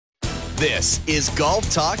This is Golf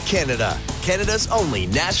Talk Canada, Canada's only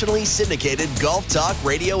nationally syndicated golf talk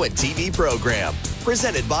radio and TV program.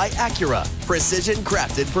 Presented by Acura, precision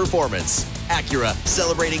crafted performance. Acura,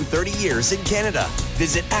 celebrating 30 years in Canada.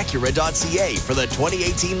 Visit Acura.ca for the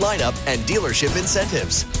 2018 lineup and dealership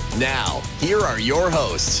incentives. Now, here are your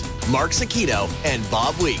hosts, Mark Sakino and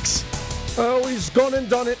Bob Weeks. Oh, he's gone and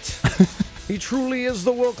done it. He truly is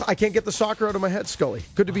the world. I can't get the soccer out of my head, Scully.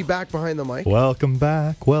 Good to be back behind the mic. Welcome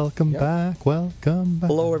back, welcome back, welcome back.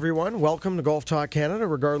 Hello, everyone. Welcome to Golf Talk Canada,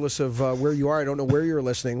 regardless of where you are. I don't know where you're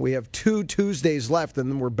listening. We have 2 Tuesdays left,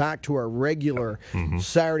 and then we're back to our regular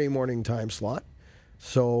Saturday morning time slot.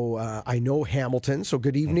 So I know Hamilton. So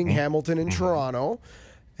good evening, Hamilton in Toronto.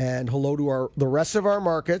 And hello to the rest of our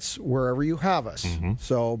markets, wherever you have us.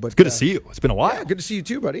 So, but it's good to see you. It's been a while. Yeah, good to see you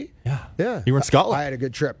too, buddy. Yeah. You were in Scotland. I had a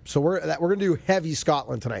good trip. So we're going to do heavy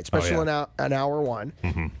Scotland tonight, especially an hour one.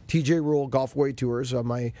 TJ Rule Golfway Tours,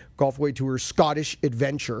 my Golfway Tours Scottish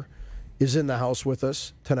adventure, is in the house with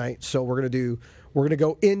us tonight. So we're going to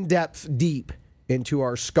go in depth, deep into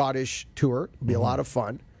our Scottish tour. It'll be a lot of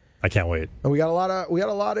fun. I can't wait. And we got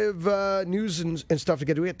a lot of news and stuff to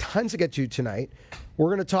get to. We got tons to get to tonight. We're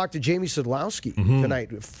going to talk to Jamie Sadlowski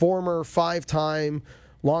tonight, former 5-time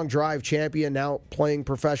long drive champion, now playing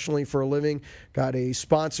professionally for a living. Got a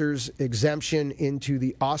sponsor's exemption into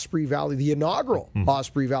the Osprey Valley, the inaugural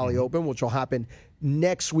Osprey Valley Open, which will happen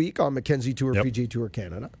next week on Mackenzie Tour, PGA Tour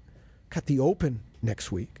Canada. Got the Open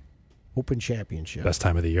next week, Open Championship. Best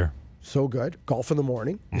time of the year. So good. Golf in the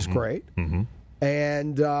morning is great.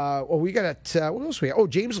 And, we got what else we got? Oh,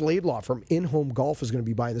 James Laidlaw from In-Home Golf is going to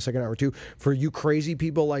be by in the second hour, too. For you crazy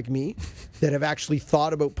people like me that have actually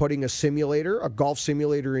thought about putting a golf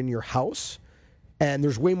simulator in your house, and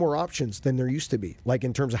there's way more options than there used to be, like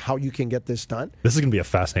in terms of how you can get this done. This is going to be a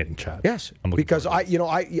fascinating chat. Yes, because I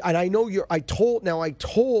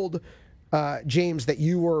told James that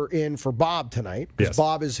you were in for Bob tonight, because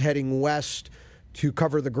Bob is heading west to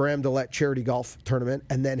cover the Graham Dillette Charity Golf Tournament,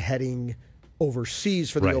 and then heading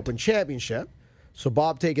overseas for the Open Championship. So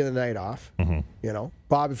Bob taking the night off.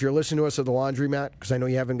 Bob, if you're listening to us at the laundromat, because I know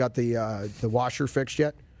you haven't got the washer fixed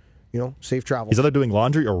yet, safe travels. He's either doing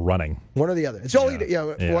laundry or running. One or the other. It's only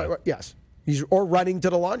yes. He's or running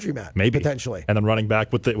to the laundromat, maybe potentially, and then running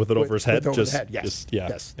back with it over his head.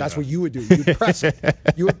 Yes. That's what you would do. You'd press it.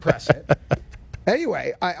 You would press it.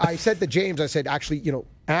 Anyway, I said to James, I said, actually,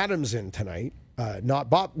 Adam's in tonight. Not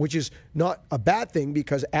Bob, which is not a bad thing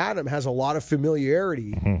because Adam has a lot of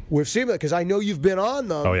familiarity with Simula, because I know you've been on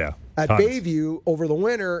them at Tons. Bayview over the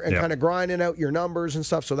winter and kind of grinding out your numbers and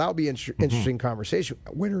stuff. So that'll be interesting conversation.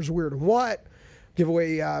 Winter's weird and what?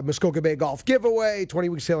 Giveaway, Muskoka Bay Golf giveaway, 20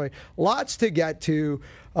 weeks sailing. Lots to get to,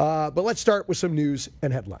 but let's start with some news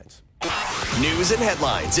and headlines. News and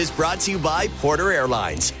Headlines is brought to you by Porter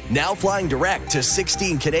Airlines, now flying direct to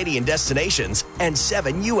 16 Canadian destinations and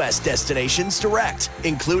 7 U.S. destinations direct,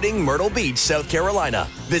 including Myrtle Beach, South Carolina.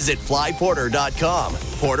 Visit flyporter.com.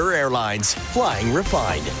 Porter Airlines, flying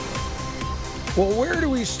refined. Well, where do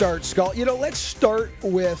we start, Skull? Let's start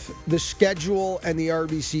with the schedule and the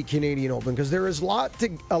RBC Canadian Open, because there is a lot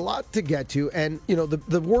to get to, and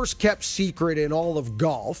the worst kept secret in all of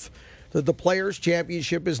golf. The Players'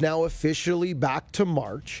 Championship is now officially back to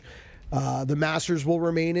March. The Masters will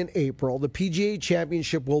remain in April. The PGA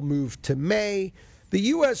Championship will move to May. The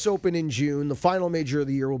U.S. Open in June. The final major of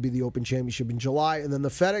the year will be the Open Championship in July. And then the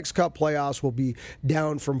FedEx Cup playoffs will be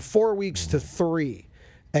down from 4 weeks to 3.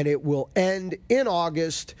 And it will end in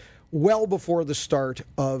August, well before the start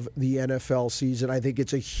of the NFL season. I think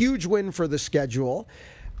it's a huge win for the schedule.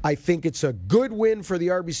 I think it's a good win for the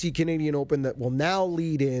RBC Canadian Open that will now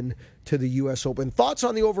lead in to the U.S. Open. Thoughts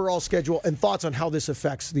on the overall schedule and thoughts on how this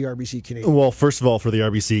affects the RBC Canadian? Well, first of all, for the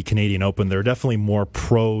RBC Canadian Open, there are definitely more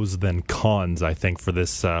pros than cons, I think, for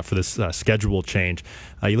this schedule change.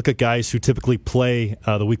 You look at guys who typically play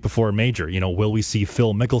the week before a major. Will we see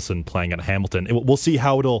Phil Mickelson playing at Hamilton? We'll see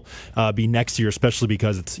how it'll be next year, especially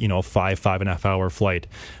because it's a 5.5 hour flight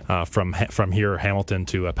from here, Hamilton,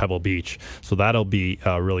 to Pebble Beach. So that'll be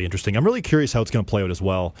really interesting. I'm really curious how it's going to play out as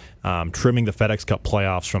well. Trimming the FedEx Cup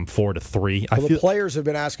playoffs from 4 to 3. The players have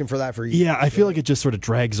been asking for that for years. Yeah, I feel like it just sort of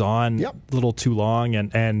drags on a little too long.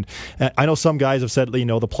 And I know some guys have said, the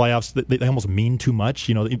playoffs, they almost mean too much.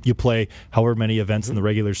 You play however many events in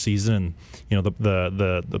the regular season, and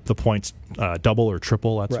the points double or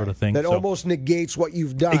triple, that sort of thing. That almost negates what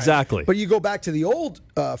you've done. Exactly. But you go back to the old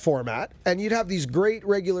format, and you'd have these great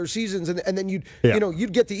regular seasons, and then you'd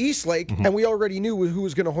get to Eastlake, and we already knew who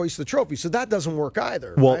was going to hoist the trophy. So that doesn't work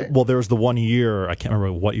either. Well, there was the 1 year, I can't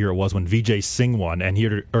remember what year it was when Vijay Singh won, and he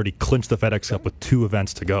had already clinched the FedEx Cup with 2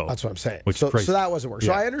 events to go. That's what I'm saying. Which is crazy. So that wasn't work.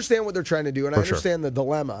 So I understand what they're trying to do, and I understand the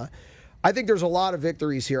dilemma. I think there's a lot of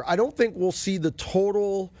victories here. I don't think we'll see the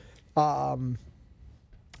total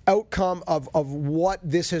outcome of what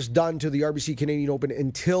this has done to the RBC Canadian Open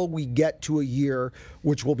until we get to a year,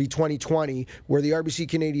 which will be 2020, where the RBC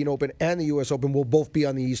Canadian Open and the U.S. Open will both be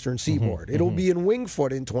on the Eastern Seaboard. It'll be in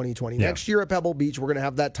Wingfoot in 2020. Yeah. Next year at Pebble Beach, we're going to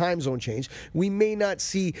have that time zone change. We may not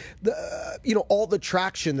see the all the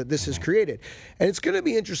traction that this has created. And it's going to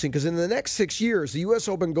be interesting because in the next 6 years, the U.S.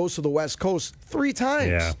 Open goes to the West Coast 3 times.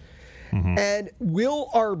 Yeah. And will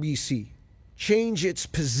RBC change its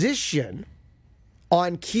position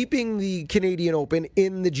on keeping the Canadian Open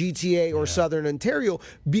in the GTA or Southern Ontario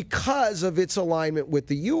because of its alignment with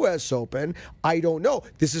the U.S. Open? I don't know.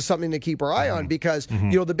 This is something to keep our eye on because,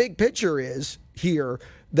 the big picture is here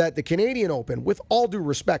that the Canadian Open, with all due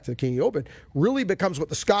respect to the Canadian Open, really becomes what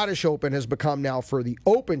the Scottish Open has become now for the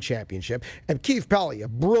Open Championship. And Keith Pelley, a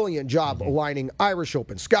brilliant job aligning Irish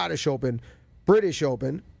Open, Scottish Open, British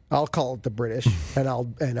Open. I'll call it the British, and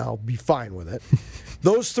I'll be fine with it.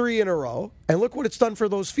 Those 3 in a row, and look what it's done for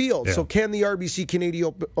those fields. Yeah. So can the RBC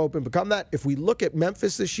Canadian Open become that? If we look at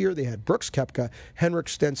Memphis this year, they had Brooks Koepka, Henrik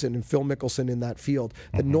Stenson, and Phil Mickelson in that field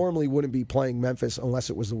that normally wouldn't be playing Memphis unless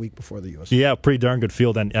it was the week before the U.S. Yeah, pretty darn good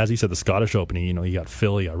field. And as you said, the Scottish Open, you got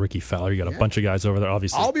Phil, you got Ricky Fowler, you got a bunch of guys over there,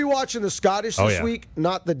 obviously. I'll be watching the Scottish this week,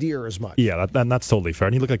 not the Deer as much. Yeah, that's totally fair.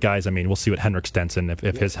 And you look at guys, we'll see what Henrik Stenson,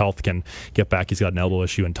 if his health can get back. He's got an elbow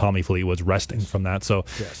issue, and Tommy Fleetwood's resting from that. So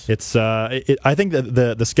it's I think that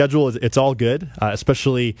the schedule it's all good,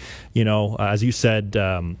 especially as you said,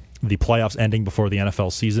 the playoffs ending before the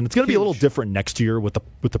NFL season. It's going to be a little different next year with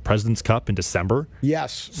the President's Cup in December.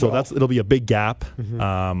 Yes, so it'll be a big gap.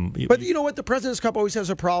 But you know what? The President's Cup always has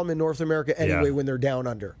a problem in North America anyway when they're down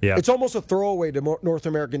under. Yeah. It's almost a throwaway to North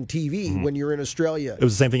American TV when you're in Australia. It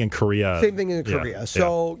was the same thing in Korea. Same thing in Korea.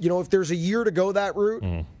 So if there's a year to go that route,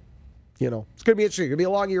 it's going to be interesting. It's going to be a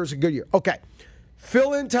long year. It's a good year. Okay,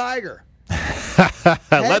 Phil and Tiger.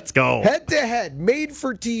 Let's go. Head to head, made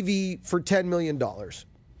for TV for $10 million.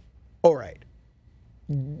 All right.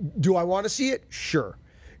 Do I want to see it? Sure.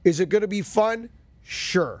 Is it going to be fun?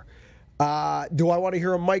 Sure. Do I want to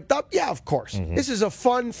hear him mic'd up? Yeah, of course. This is a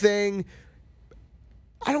fun thing.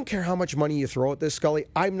 I don't care how much money you throw at this, Scully.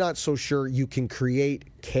 I'm not so sure you can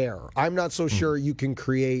create care. I'm not so sure you can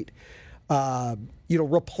create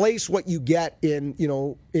replace what you get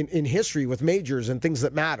in history with majors and things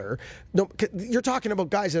that matter. No, you're talking about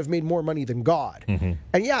guys that have made more money than God. And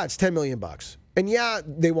it's $10 million. And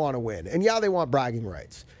they want to win. And they want bragging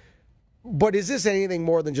rights. But is this anything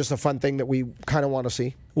more than just a fun thing that we kind of want to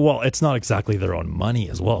see? Well, it's not exactly their own money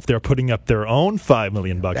as well. If they're putting up their own $5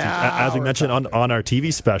 million, as we mentioned on our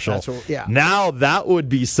TV special, now that would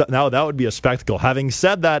be a spectacle. Having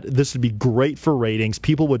said that, this would be great for ratings.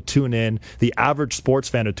 People would tune in. The average sports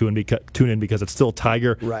fan would tune in because it's still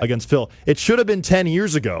Tiger against Phil. It should have been 10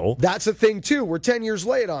 years ago. That's the thing too. We're 10 years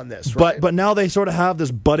late on this, right? But now they sort of have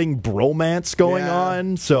this budding bromance going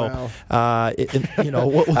on. So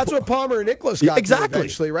that's what Palmer and Nicklaus got to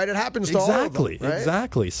eventually, right? It happens to all of them, right?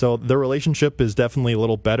 Exactly. So their relationship is definitely a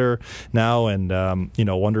little better now, and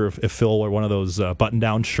wonder if Phil wore one of those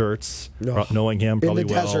button-down shirts, knowing him probably in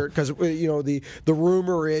the desert, because the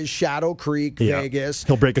rumor is Shadow Creek, Vegas.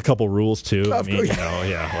 He'll break a couple rules too. Of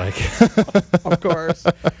course.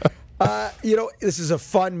 This is a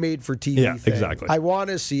fun made-for-TV thing. Exactly. I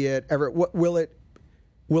want to see it.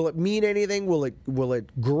 Will it mean anything? Will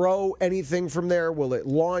it grow anything from there? Will it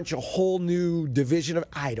launch a whole new division of?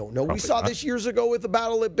 I don't know. Probably we saw this years ago with the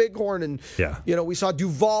battle at Bighorn, and we saw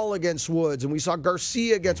Duval against Woods, and we saw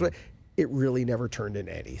Garcia against. It really never turned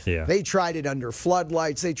into anything. Yeah. They tried it under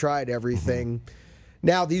floodlights. They tried everything.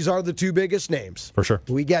 Now these are the 2 biggest names. For sure.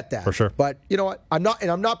 We get that. For sure. But you know what? I'm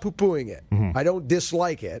not poo-pooing it. I don't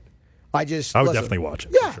dislike it. I would definitely watch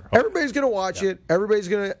it. Yeah. Everybody's going to watch it. Everybody's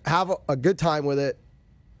going to have a good time with it.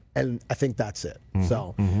 And I think that's it.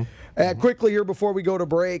 So, quickly here before we go to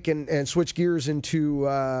break and switch gears into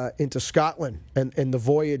Scotland and the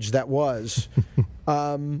voyage that was,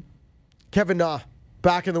 Kevin Na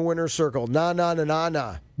back in the winner's circle,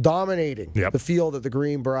 dominating the field at the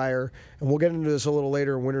Greenbrier, and we'll get into this a little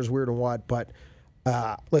later in Winners Weird and What. But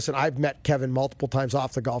listen, I've met Kevin multiple times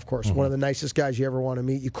off the golf course. One of the nicest guys you ever want to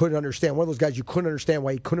meet. You couldn't understand one of those guys. You couldn't understand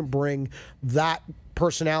why he couldn't bring that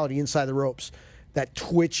personality inside the ropes. That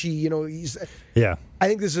twitchy, I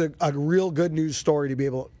think this is a real good news story to be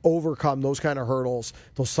able to overcome those kind of hurdles,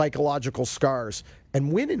 those psychological scars,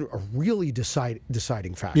 and win in a really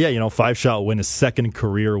deciding factor. Yeah, 5-shot win, his second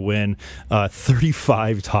career win,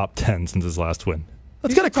 35 top 10 since his last win.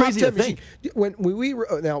 That's kind of Top crazy to 10 think. machine.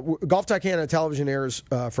 When now Golf Talk Canada television airs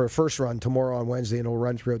for a first run tomorrow on Wednesday, and it'll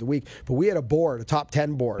run throughout the week. But we had a board, a top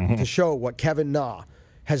 10 board, to show what Kevin Na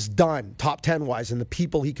has done top 10 wise and the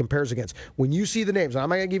people he compares against. When you see the names, and I'm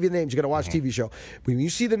not going to give you the names, you got to watch TV show. When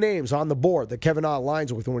you see the names on the board that Kevin Na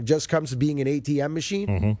aligns with, when it just comes to being an ATM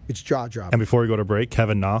machine, it's jaw dropping. And before we go to break,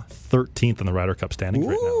 Kevin Na, 13th in the Ryder Cup standings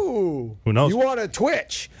right now. Who knows? You want to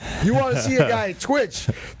twitch. You want to see a guy twitch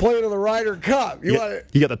playing in the Ryder Cup. You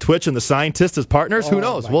got the Twitch and the Scientist as partners? Who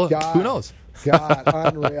knows? Well, who knows? God,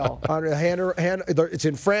 unreal. It's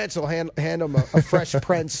in France. They'll hand him a fresh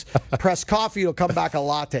press coffee. It'll come back a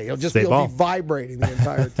latte. He'll be vibrating the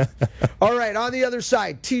entire time. All right, on the other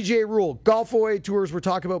side, TJ Rule, Golf Away Tours. We're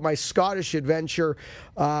talking about my Scottish adventure.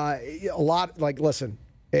 Listen,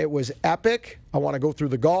 it was epic. I want to go through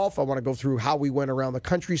the golf. I want to go through how we went around the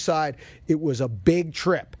countryside. It was a big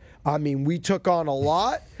trip. I mean, we took on a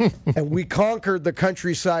lot, and we conquered the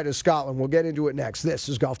countryside of Scotland. We'll get into it next. This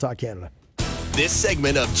is Golf Talk Canada. This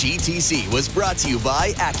segment of GTC was brought to you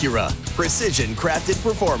by Acura. Precision crafted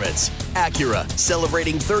performance. Acura,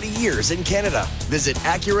 celebrating 30 years in Canada. Visit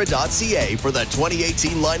Acura.ca for the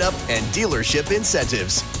 2018 lineup and dealership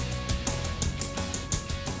incentives.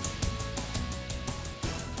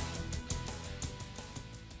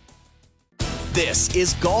 This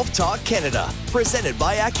is Golf Talk Canada, presented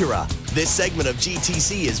by Acura. This segment of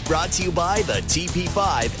GTC is brought to you by the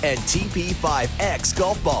TP5 and TP5X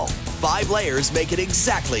golf ball. 5 layers make it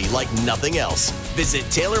exactly like nothing else. Visit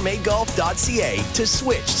TaylorMadeGolf.ca to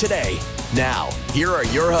switch today. Now, here are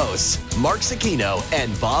your hosts, Mark Zecchino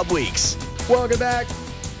and Bob Weeks. Welcome back.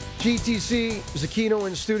 GTC, Zecchino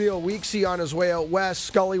in studio, Weeksy on his way out west,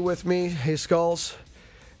 Scully with me. Hey, Skulls.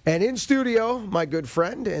 And in studio, my good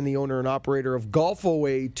friend and the owner and operator of Golf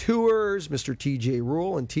Away Tours, Mr. TJ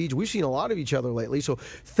Rule. And TJ, we've seen a lot of each other lately, so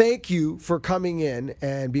thank you for coming in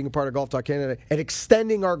and being a part of Golf Talk Canada and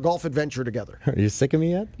extending our golf adventure together. Are you sick of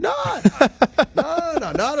me yet? No,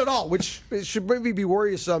 not at all, which should maybe be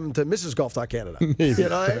worrisome to Mrs. Golf Talk Canada. Maybe, you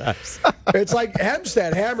know, it's like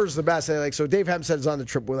Hempstead. Hammer's the best. So Dave Hempstead is on the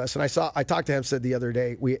trip with us, and I talked to Hempstead the other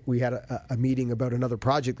day. We had a meeting about another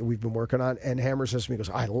project that we've been working on, and Hammer says to me, he goes,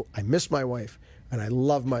 I miss my wife, and I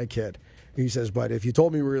love my kid. He says, but if you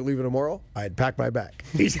told me we were leaving tomorrow, I'd pack my bag.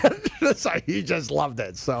 He just loved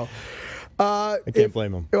it. So I can't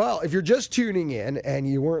blame him. Well, if you're just tuning in and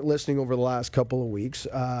you weren't listening over the last couple of weeks,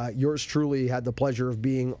 yours truly had the pleasure of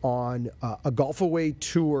being on a Golf Away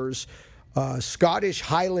Tours Scottish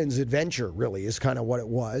Highlands adventure, really, is kind of what it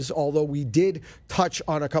was. Although we did touch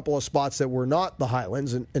on a couple of spots that were not the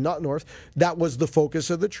Highlands and not North. That was the focus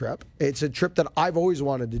of the trip. It's a trip that I've always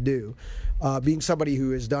wanted to do. Being somebody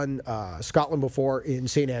who has done Scotland before in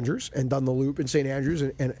St. Andrews and done the loop in St. Andrews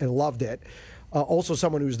and loved it. Also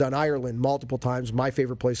someone who's done Ireland multiple times. My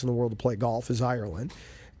favorite place in the world to play golf is Ireland.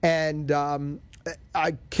 And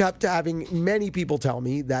I kept having many people tell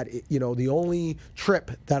me that, the only trip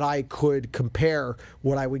that I could compare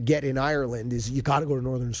what I would get in Ireland is you got to go to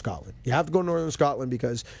Northern Scotland. You have to go to Northern Scotland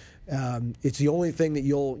because it's the only thing that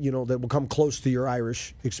that will come close to your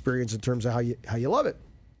Irish experience in terms of how you love it.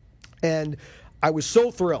 And I was so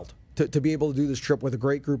thrilled to be able to do this trip with a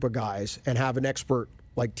great group of guys and have an expert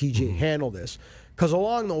like TJ handle this, because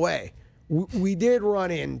along the way, we did run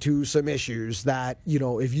into some issues that,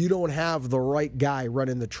 if you don't have the right guy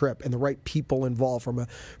running the trip and the right people involved from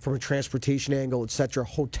a transportation angle, et cetera,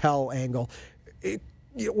 hotel angle,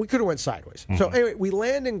 we could have went sideways. So anyway, we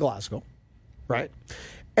land in Glasgow, right?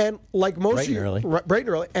 And like most bright and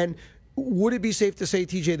early. And would it be safe to say,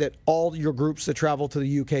 TJ, that all your groups that travel to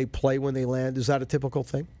the UK play when they land? Is that a typical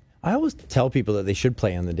thing? I always tell people that they should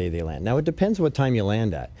play on the day they land. Now, it depends what time you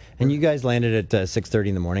land at. And you guys landed at 6:30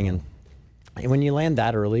 in the morning, and when you land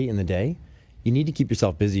that early in the day, you need to keep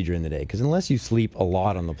yourself busy during the day, because unless you sleep a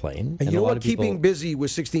lot on the plane, and you know what keeping busy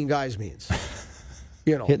with 16 guys means?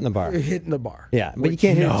 Hitting the bar. Hitting the bar. Yeah, but you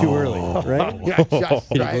can't hit it too early, right? Can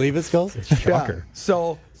you believe it, Skulls? Shocker.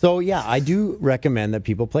 Yeah. So yeah, I do recommend that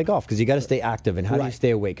people play golf, because you got to stay active. And how do you stay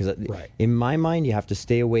awake? Because in my mind, you have to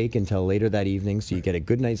stay awake until later that evening, so you get a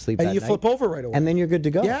good night's sleep. And you flip over right away, and then you're good to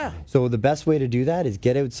go. Yeah. So the best way to do that is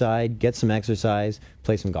get outside, get some exercise,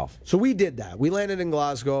 play some golf. So we did that. We landed in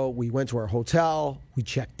Glasgow. We went to our hotel. We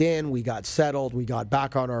checked in. We got settled. We got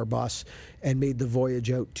back on our bus and made the voyage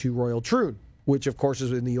out to Royal Troon. which of course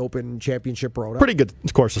is in the Open Championship Road. Pretty good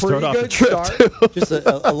course to start off the trip. Start. Just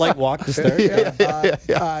a light walk to start.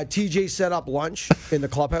 TJ set up lunch in the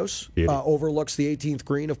clubhouse, overlooks the 18th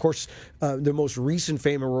green. Of course, the most recent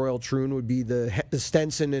fame of Royal Troon would be the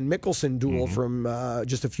Stenson and Mickelson duel from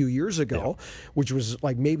just a few years ago, which was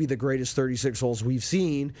like maybe the greatest 36 holes we've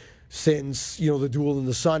seen since the duel in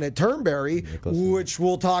the sun at Turnberry, which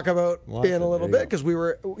we'll talk about in a little bit because we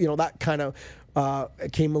were that kind of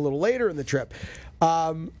came a little later in the trip.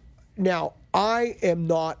 Now, I am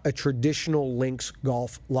not a traditional links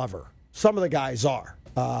golf lover. Some of the guys are,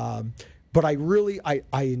 but I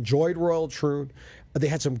enjoyed Royal Troon. They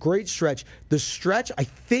had some great stretch. The stretch, I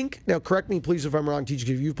think, now correct me please if I'm wrong, TJ,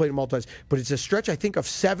 because you've played them multiple times, but it's a stretch I think of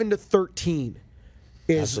 7 to 13.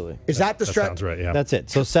 Absolutely. Is that the stretch? That sounds right, yeah. That's it.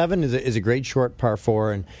 So 7 is a great short par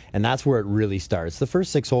 4, and that's where it really starts. The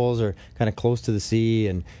first 6 holes are kind of close to the sea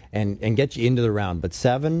and get you into the round. But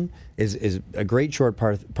 7 is a great short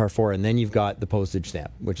par 4, and then you've got the postage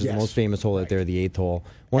stamp, which is the most famous hole out there, the 8th hole.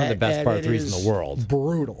 One of the best par 3s in the world.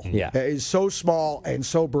 Brutal. Yeah. It is so small and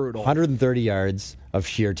so brutal. 130 yards of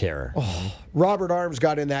sheer terror. Oh, Robert Arms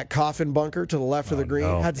got in that coffin bunker to the left of the green.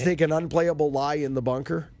 No. Had to take an unplayable lie in the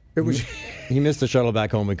bunker. It was He missed the shuttle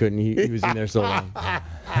back home. He couldn't. He was in there so long.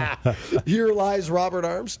 Here lies Robert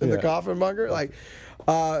Arms in the coffin bunker. Like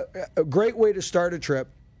a great way to start a trip.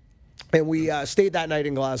 And we stayed that night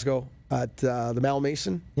in Glasgow at the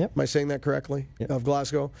Malmason. Yep. Am I saying that correctly? Yep. Of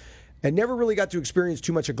Glasgow. And never really got to experience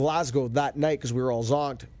too much of Glasgow that night because we were all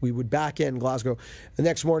zonked. We would back in Glasgow. The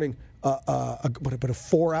next morning, about a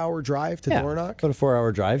 4-hour drive to Dornoch. About a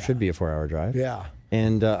 4-hour drive. Should be a 4-hour drive. Yeah.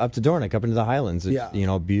 And up to Dornoch, up into the Highlands. It's,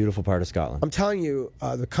 a beautiful part of Scotland. I'm telling you,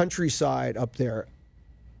 the countryside up there,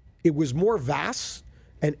 it was more vast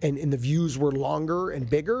and the views were longer and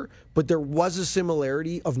bigger, but there was a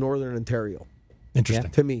similarity of Northern Ontario. Interesting.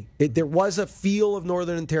 To me. There was a feel of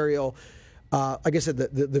Northern Ontario. Like I said,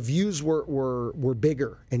 the views were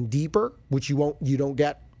bigger and deeper, which you don't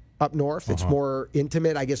get up north. It's more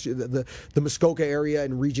intimate. I guess the Muskoka area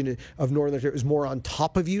and region of Northern Ontario is more on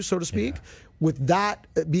top of you, so to speak. Yeah. With that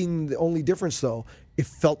being the only difference, though, it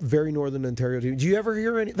felt very Northern Ontario to you. Do you ever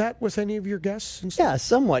hear that with any of your guests? And stuff? Yeah,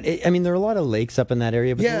 somewhat. There are a lot of lakes up in that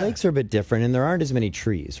area, but the lakes are a bit different, and there aren't as many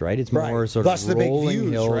trees, right? It's more sort Plus of the rolling big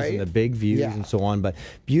views, hills right? and the big views and so on. But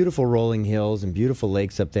beautiful rolling hills and beautiful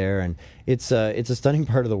lakes up there, and it's a stunning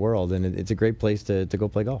part of the world, and it's a great place to go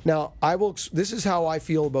play golf. Now, this is how I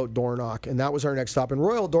feel about Dornoch, and that was our next stop. And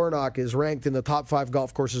Royal Dornoch is ranked in the top 5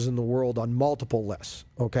 golf courses in the world on multiple lists.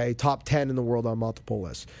 Okay, top 10 in the world on multiple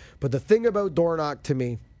lists. But the thing about Dornoch to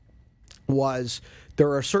me was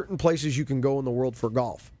there are certain places you can go in the world for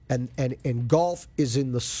golf, and golf is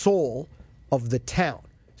in the soul of the town.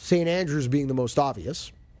 St. Andrews being the most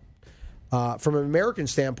obvious. From an American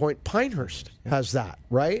standpoint, Pinehurst has that,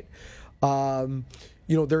 right?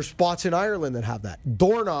 There's spots in Ireland that have that.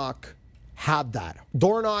 Dornoch had that.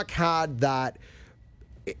 Dornoch had that.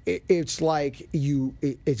 It's like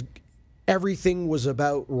everything was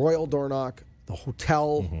about Royal Dornoch, the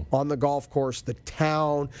hotel on the golf course, the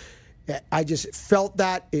town. I just felt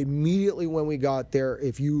that immediately when we got there.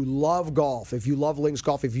 If you love golf, if you love links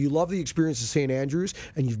golf, if you love the experience of St. Andrews,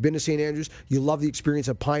 and you've been to St. Andrews, you love the experience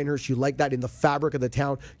of Pinehurst, you like that in the fabric of the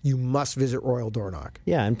town, you must visit Royal Dornoch.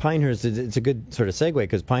 Yeah, and Pinehurst, it's a good sort of segue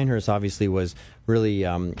because Pinehurst obviously was really,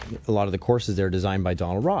 a lot of the courses there designed by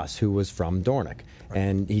Donald Ross, who was from Dornoch.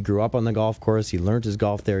 And he grew up on the golf course. He learned his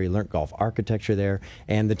golf there. He learned golf architecture there.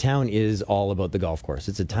 And the town is all about the golf course.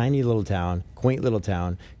 It's a tiny little town, quaint little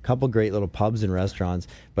town, couple great little pubs and restaurants,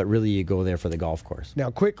 but really you go there for the golf course. Now,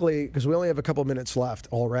 quickly, because we only have a couple minutes left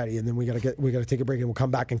already, and then we got to take a break, and we'll come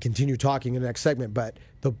back and continue talking in the next segment. But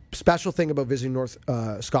the special thing about visiting North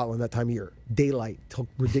Scotland that time of year, daylight till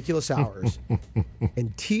ridiculous hours,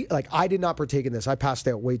 and I did not partake in this. I passed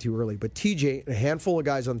out way too early. But TJ and a handful of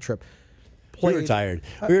guys on the trip. We were tired.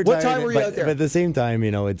 What time were you out there? But at the same time,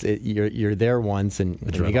 you're there once, and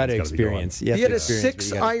you got to experience. You had a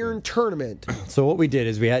 6-iron tournament. So what we did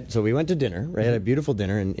is we went to dinner. We had a beautiful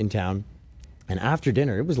dinner in town, and after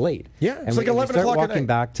dinner it was late. Yeah, it's and like 11 o'clock at night. We start walking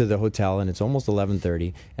back to the hotel, and it's almost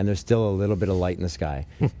 11:30, and there's still a little bit of light in the sky.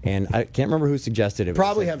 And I can't remember who suggested it.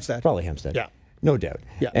 Probably Hempstead. Probably Hempstead. Yeah. No doubt.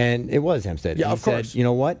 Yeah. And it was Hempstead. Yeah, and of course. Said, you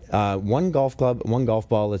know what? One golf club, one golf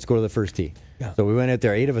ball. Let's go to the first tee. Yeah. So we went out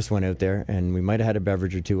there. 8 of us went out there, and we might have had a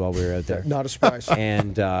beverage or two while we were out there. Not a surprise.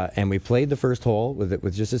 And we played the first hole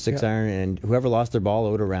with just a 6-iron, and whoever lost their ball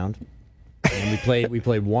owed a round. And we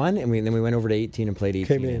played one, and then we went over to 18 and played 18.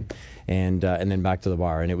 Came in. And then back to the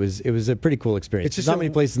bar, and it was a pretty cool experience. There's not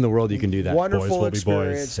many places in the world you can do that. Wonderful Boys will be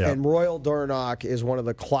experience, boys. Yeah. and Royal Dornoch is one of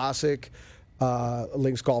the classic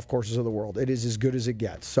links golf courses of the world. It is as good as it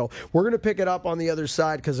gets. So we're going to pick it up on the other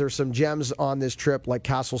side because there's some gems on this trip, like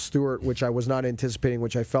Castle Stewart, which I was not anticipating,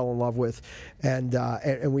 which I fell in love with, and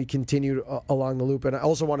we continued along the loop. And I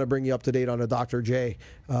also want to bring you up to date on a Dr. J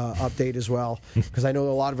update as well, because I know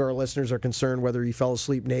a lot of our listeners are concerned whether he fell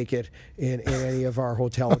asleep naked in any of our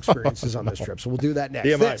hotel experiences on this trip. So we'll do that next.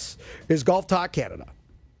 This is Golf Talk Canada.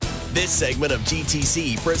 This segment of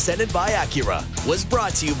GTC, presented by Acura, was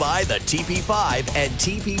brought to you by the TP5 and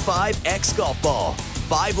TP5X Golf Ball.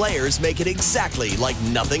 5 layers make it exactly like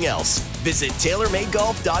nothing else. Visit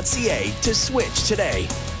TaylorMadeGolf.ca to switch today.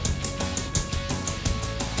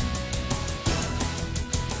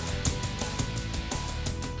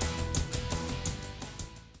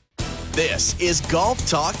 This is Golf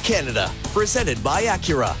Talk Canada, presented by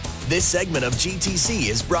Acura. This segment of GTC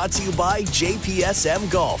is brought to you by JPSM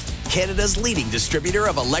Golf, Canada's leading distributor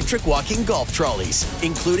of electric walking golf trolleys,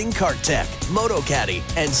 including CartTech, MotoCaddy,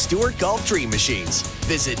 and Stewart Golf Dream Machines.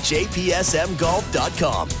 Visit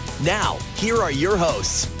jpsmgolf.com. Now, here are your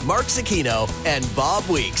hosts, Mark Zecchino and Bob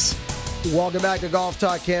Weeks. Welcome back to Golf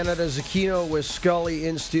Talk Canada. Zecchino with Scully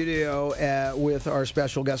in studio with our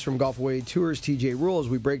special guest from Golf Away Tours, TJ Rule, as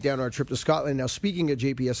we break down our trip to Scotland. Now, speaking of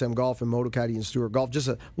JPSM Golf and MotoCaddy and Stewart Golf, just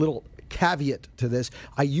a little caveat to this.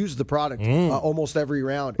 I used the product almost every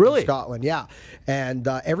round in Scotland. Yeah. And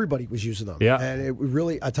everybody was using them. Yeah. And it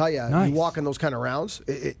really, I tell you, you walk in those kind of rounds,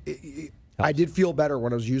 I did feel better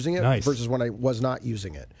when I was using it versus when I was not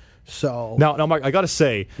using it. So now, Mark, I got to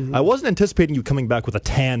say, I wasn't anticipating you coming back with a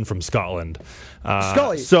tan from Scotland.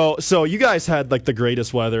 Scully. So you guys had like the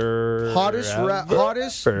greatest weather,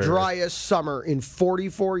 hottest, driest summer in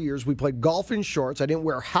 44 years. We played golf in shorts. I didn't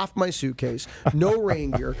wear half my suitcase. No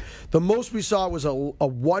rain gear. The most we saw was a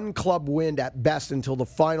 1-club wind at best until the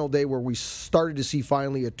final day, where we started to see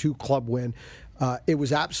finally a 2-club wind. It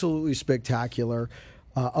was absolutely spectacular.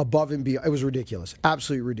 Above and beyond. It was ridiculous.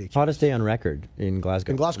 Absolutely ridiculous. Hottest day on record in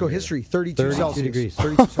Glasgow. In Glasgow history, 32 Celsius. Degrees.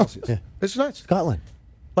 32 Celsius. Yeah. It's nuts. Scotland.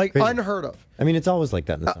 Like, crazy. Unheard of. I mean, it's always like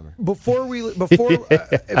that in the summer. Before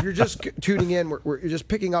if you're just tuning in, we're just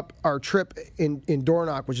picking up our trip in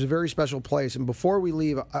Dornoch, which is a very special place. And before we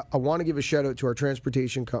leave, I want to give a shout out to our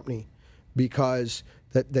transportation company, because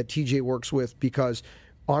that TJ works with, because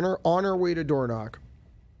on our way to Dornoch,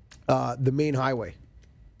 the main highway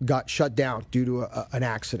got shut down due to an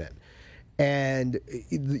accident. And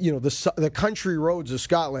the country roads of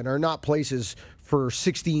Scotland are not places for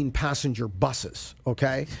 16 passenger buses,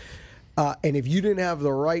 okay? And if you didn't have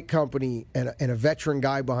the right company and a veteran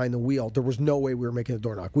guy behind the wheel, there was no way we were making the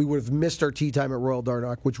Dornoch. We would have missed our tee time at Royal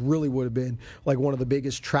Dornoch, which really would have been like one of the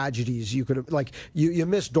biggest tragedies you could have. Like, you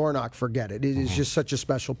miss Dornoch, forget it. It is just such a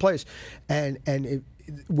special place. And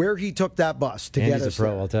where he took that bus to get us. Andy's a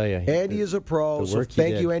pro, I'll tell you. Andy is a pro. So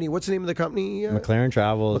thank you, Andy. What's the name of the company? McLaren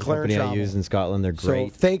Travel. The company I use in Scotland. They're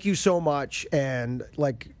great. So thank you so much, and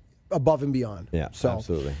like above and beyond. Yeah,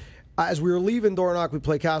 absolutely. As we were leaving Dornoch, we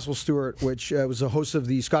played Castle Stewart, which was a host of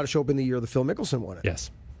the Scottish Open the year that Phil Mickelson won it.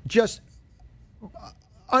 Yes. Just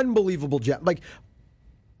unbelievable gem. Like,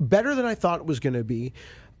 better than I thought it was going to be.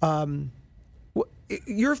 I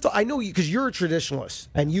know you, because you're a traditionalist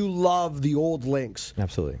and you love the old links.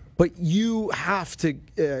 Absolutely. But you have to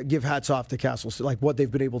give hats off to Castle, like what they've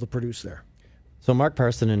been able to produce there. So Mark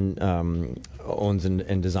Parsonen owns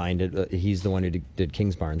and designed it. He's the one who did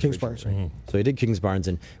Kingsbarns. Kingsbarns, right. So he did Kingsbarns,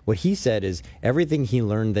 and what he said is everything he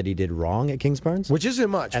learned that he did wrong at Kingsbarns, which isn't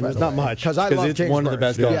much, and there's not much, because I love it's Kingsbarns. one of the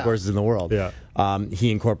best golf courses in the world. Yeah. He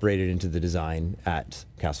incorporated into the design at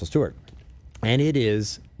Castle Stewart, and it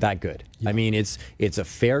is that good. Yeah. I mean, it's a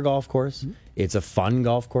fair golf course. Mm-hmm. It's a fun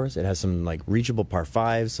golf course. It has some like reachable par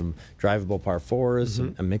 5s, some drivable par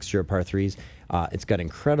 4s, a mixture of par 3s. It's got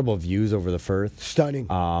incredible views over the Firth. Stunning.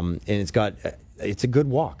 And it's a good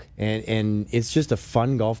walk. And it's just a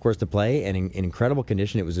fun golf course to play, and in incredible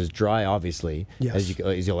condition. It was as dry, obviously,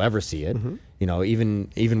 as you'll ever see it. Mm-hmm. You know,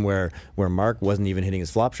 even where Mark wasn't even hitting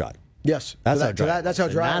his flop shot. Yes, that's how dry. That's how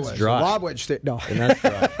dry it was. Dry. Lob wedge no. And that's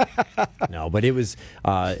dry. No, but it was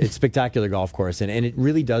it's a spectacular golf course, and it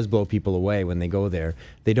really does blow people away when they go there.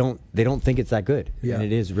 They don't think it's that good, and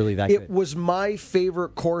it is really that good. It was my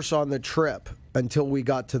favorite course on the trip until we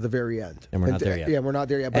got to the very end. And we're not there yet. Yeah, we're not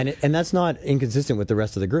there yet. But and that's not inconsistent with the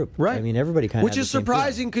rest of the group. Right. I mean, everybody kind of Which is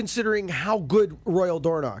surprising considering how good Royal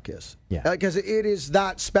Dornoch is. Yeah. Because it is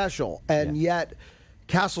that special, and yet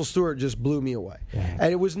Castle Stewart just blew me away.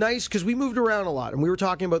 And it was nice because we moved around a lot, and we were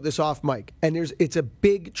talking about this off mic. And it's a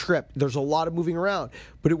big trip. There's a lot of moving around.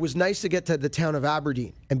 But it was nice to get to the town of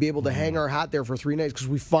Aberdeen and be able to hang our hat there for 3 nights because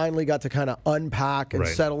we finally got to kind of unpack and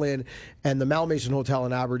settle in. And the Malmason Hotel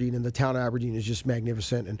in Aberdeen and the town of Aberdeen is just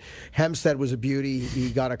magnificent. And Hempstead was a beauty.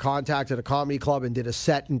 He got a contact at a comedy club and did a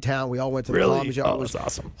set in town. We all went to the comedy show. Oh, It was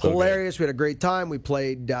that's awesome. hilarious. We had a great time. We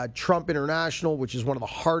played Trump International, which is one of the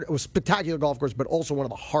hard. It was a spectacular golf course, but also one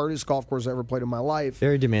of the hardest golf courses I ever played in my life.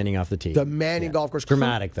 Very demanding off the tee. Demanding golf course.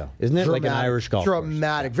 Dramatic, though. Isn't it? Like an Irish golf course.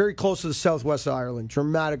 Dramatic. Very close to the southwest of Ireland.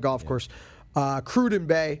 Dramatic golf course. Cruden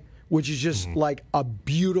Bay, which is just like a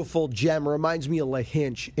beautiful gem. Reminds me of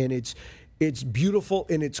Lahinch, and it's beautiful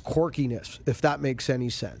in its quirkiness, if that makes any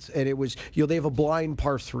sense. And it was, they have a blind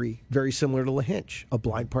par 3, very similar to Lahinch, a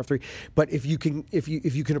blind par 3. But if you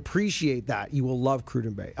can appreciate that, you will love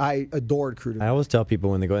Cruden Bay. I adored Cruden Bay. I always tell people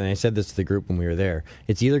when they go, and I said this to the group when we were there,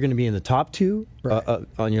 it's either going to be in the top 2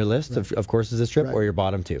 on your list of courses this trip, or your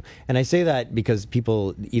bottom 2. And I say that because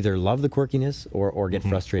people either love the quirkiness or get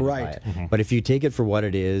frustrated by it. But if you take it for what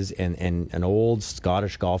it is, and an old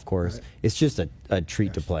Scottish golf course, it's just a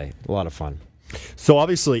treat to play. A lot of fun. So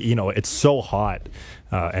obviously, it's so hot,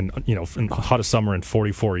 and in the hottest summer in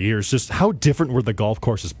 44 years. Just how different were the golf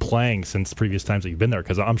courses playing since previous times that you've been there?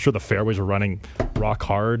 Because I'm sure the fairways are running rock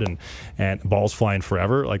hard and balls flying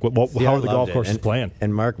forever. Like, how are the golf courses playing?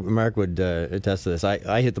 And Mark would attest to this.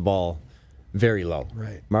 I hit the ball very low.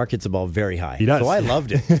 Right. Mark hits the ball very high. He does. So I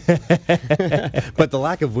loved it. But the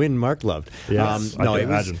lack of wind, Mark loved. Yes, I can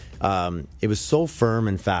imagine. It was so firm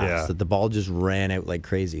and fast Yeah. that the ball just ran out like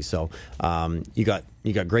crazy. So you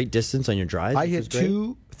got great distance on your drive. I hit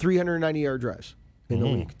 2 390-yard drives in the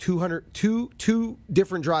week. 2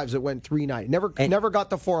 different drives that went 390. Never got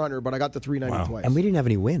the 400, but I got the 390 twice. And we didn't have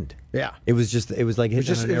any wind. Yeah. It was like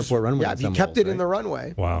hitting on an airport runway. Yeah, in you some kept holes, it in right? the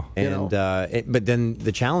runway. Wow. And but then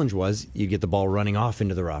the challenge was you get the ball running off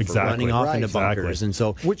into the rough, Exactly. or running off Right. into bunkers, Exactly. and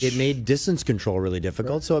so Which- it made distance control really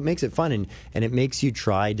difficult. So it makes it fun, and it makes you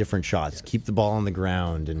try different shots, keep the ball on the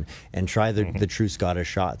ground, and try the true Scottish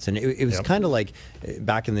shots. And it was kind of like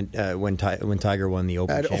back in the when Tiger won the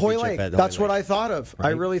Open At Championship Hoylake, at that's Hoylake. what I thought of. I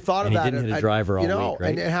Right? really thought And of he that. didn't hit a driver all week,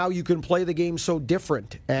 right? And how you can play the game so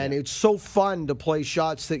different, and it's so fun to play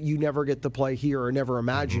shots that you never get to play here or never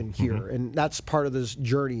imagine here, and that's part of this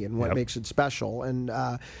journey and what makes it special. And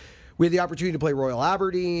we had the opportunity to play Royal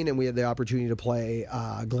Aberdeen, and we had the opportunity to play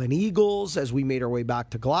Glen Eagles as we made our way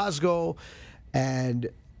back to Glasgow, and.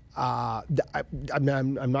 I'm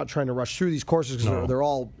not trying to rush through these courses because they're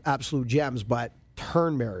all absolute gems, but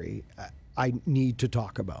Turnberry, I need to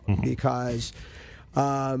talk about because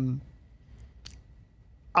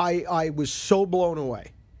I was so blown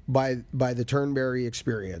away by the Turnberry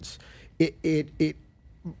experience. It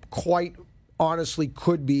quite honestly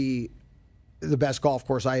could be the best golf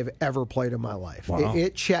course I have ever played in my life. Wow.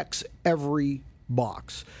 It checks every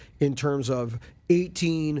box in terms of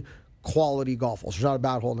 18 quality golf holes. There's not a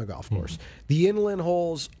bad hole in the golf course. The inland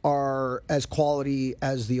holes are as quality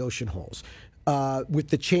as the ocean holes. With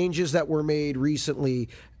the changes that were made recently,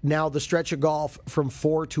 now the stretch of golf from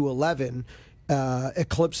 4 to 11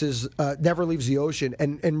 eclipses, never leaves the ocean,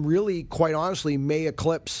 and really, quite honestly, may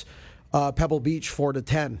eclipse Pebble Beach 4 to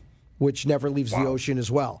 10, which never leaves the ocean as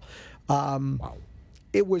well.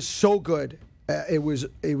 It was so good. It was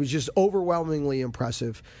just overwhelmingly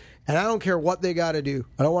impressive. And I don't care what they got to do.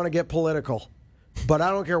 I don't want to get political, but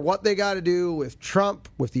I don't care what they got to do with Trump,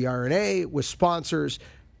 with the RNA, with sponsors.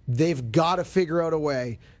 They've got to figure out a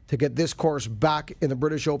way to get this course back in the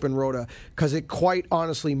British Open Rota because it quite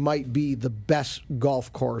honestly might be the best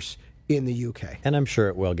golf course in the UK. And I'm sure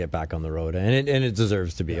it will get back on the road, and it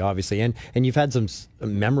deserves to be, obviously. And you've had some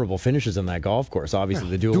memorable finishes on that golf course. Obviously,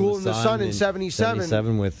 the duel in the sun in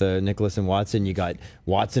 77 with Nicholas and Watson. You got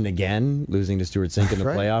Watson again losing to Stuart Sink in the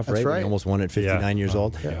playoff, That's right? right. He almost won at 59 years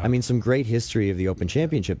old. I mean, some great history of the Open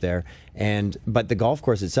Championship there. But the golf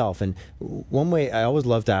course itself. And one way I always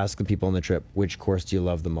love to ask the people on the trip, which course do you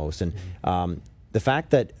love the most? And the fact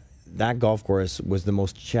that golf course was the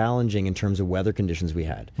most challenging in terms of weather conditions we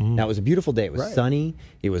had. Now, it was a beautiful day. It was sunny.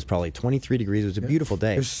 It was probably 23 degrees. It was a beautiful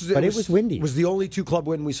day. But it was windy. It was the only 2 club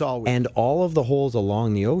win we saw. And all of the holes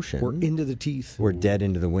along the ocean were into the teeth. Were dead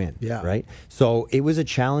into the wind. Yeah. Right? So it was a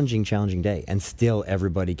challenging day. And still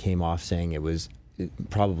everybody came off saying it was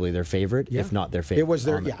probably their favorite, if not their favorite. It was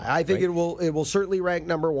their, I think it will certainly rank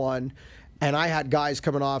number 1. And I had guys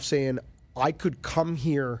coming off saying, I could come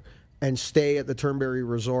here and stay at the Turnberry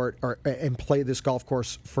Resort and play this golf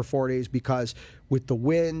course for 4 days because with the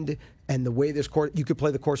wind and the way this course, you could play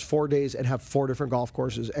the course 4 days and have 4 different golf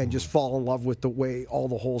courses and just fall in love with the way all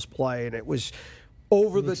the holes play. And it was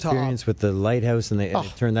over the top. Experience with the lighthouse, and they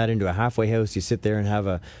turn that into a halfway house. You sit there and have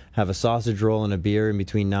a sausage roll and a beer in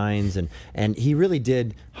between nines, and he really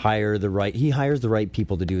did hire the right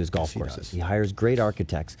people to do his golf courses. He hires great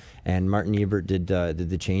architects, and Martin Ebert did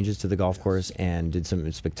the changes to the golf course and did some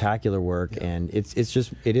spectacular work, and it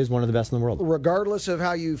is one of the best in the world. Regardless of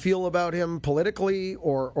how you feel about him politically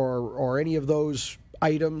or any of those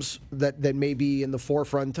items that may be in the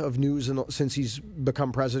forefront of news since he's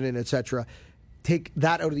become president, etc., take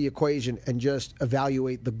that out of the equation and just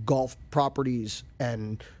evaluate the golf properties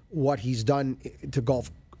and what he's done to golf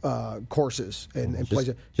courses and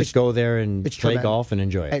places. Just go there and play tremendous. Golf and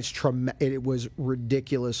enjoy it. It was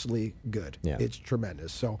ridiculously good. Yeah. It's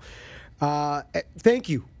tremendous. So, thank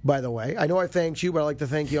you, by the way. I know I thanked you, but I'd like to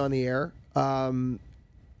thank you on the air. I'll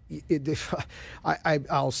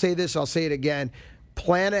say this, I'll say it again.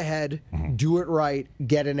 Plan ahead, do it right,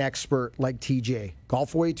 get an expert like TJ.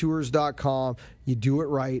 GolfAwayTours.com, you do it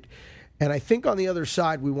right. And I think on the other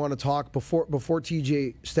side, we want to talk, before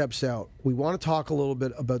TJ steps out, we want to talk a little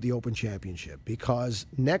bit about the Open Championship, because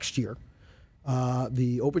next year,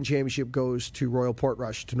 the Open Championship goes to Royal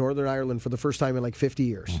Portrush, to Northern Ireland for the first time in like 50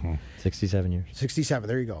 years. 67 years. 67,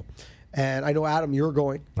 there you go. And I know, Adam, you're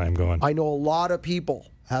going. I'm going. I know a lot of people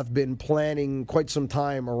have been planning quite some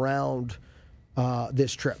time around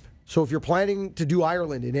this trip. So if you're planning to do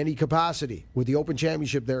Ireland in any capacity with the Open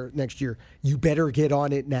Championship there next year, you better get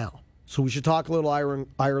on it now. So we should talk a little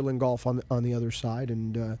Ireland golf on the other side,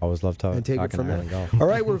 and always love talking. And take it from there. Golf. All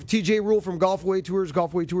right, we're with TJ Rule from Golf Away Tours,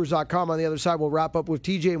 GolfAwayTours.com. On the other side, we'll wrap up with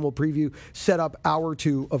TJ and we'll preview setup hour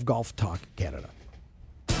 2 of Golf Talk Canada.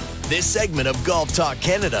 This segment of Golf Talk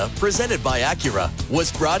Canada, presented by Acura,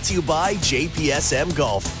 was brought to you by JPSM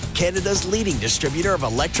Golf, Canada's leading distributor of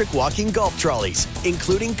electric walking golf trolleys,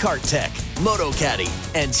 including CartTech, MotoCaddy,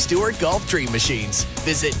 and Stewart Golf Dream Machines.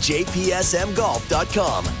 Visit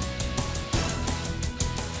jpsmgolf.com.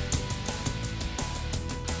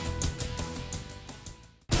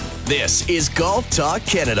 This is Golf Talk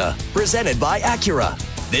Canada, presented by Acura.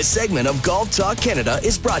 This segment of Golf Talk Canada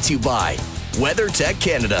is brought to you by WeatherTech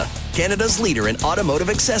Canada, Canada's leader in automotive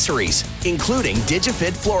accessories, including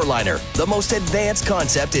DigiFit Floor Liner, the most advanced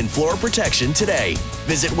concept in floor protection today.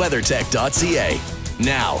 Visit weathertech.ca.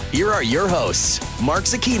 Now, here are your hosts, Mark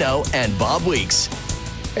Zecchino and Bob Weeks.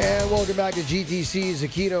 And welcome back to GTC.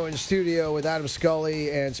 Zecchino in studio with Adam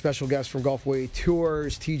Scully and special guest from Golf Away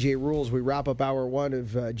Tours, TJ Rules. We wrap up hour 1 of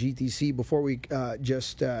GTC. Before we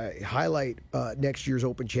just highlight next year's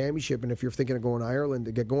Open Championship, and if you're thinking of going to Ireland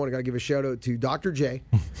to get going, I got to give a shout out to Dr. J,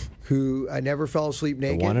 who I never fell asleep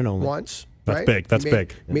naked one and only. once. That's right? big. That's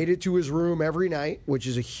big. Made it to his room every night, which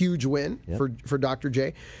is a huge win for Dr.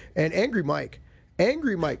 J. And Angry Mike,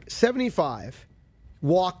 75.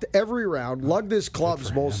 Walked every round, lugged his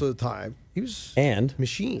clubs most of the time. He was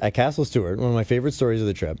machine. At Castle Stewart, one of my favorite stories of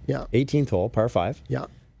the trip. Yeah. 18th hole, par 5. Yeah.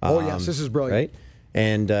 Oh, yes, this is brilliant. Right?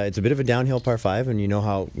 And it's a bit of a downhill par 5, and you know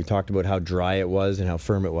how we talked about how dry it was and how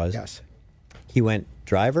firm it was. Yes. He went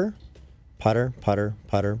driver, putter, putter,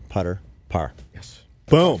 putter, putter, par. Yes.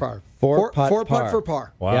 Boom. Four putt for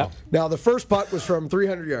par. Wow. Yeah. Now, the first putt was from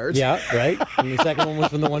 300 yards. Yeah, right. And the second one was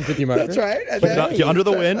from the 150 marker. That's right. And But you're under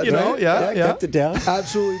the wind, you know? right. Yeah. Kept it down.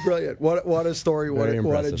 Absolutely brilliant. What a story. What a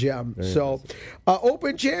impressive. gem. Very So,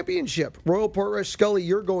 Open Championship. Royal Portrush. Scully,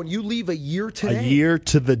 you're going. You leave a year today. A year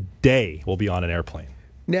to the day we'll be on an airplane.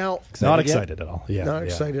 Now, Not yet? excited at all. Yeah. Not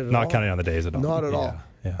excited at all. Not counting on the days at all. Not at all.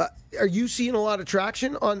 Yeah. Are you seeing a lot of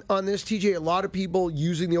traction on this, TJ? A lot of people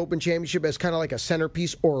using the Open Championship as kind of like a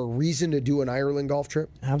centerpiece or a reason to do an Ireland golf trip?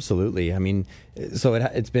 Absolutely. I mean, so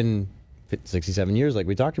it's been 67 years, like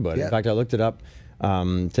we talked about. Yeah. In fact, I looked it up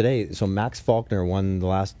today. So Max Faulkner won the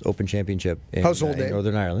last Open Championship in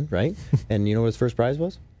Northern Ireland, right? And you know what his first prize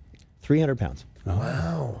was? 300 pounds.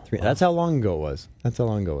 Wow. That's how long ago it was.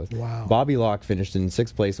 Wow. Bobby Locke finished in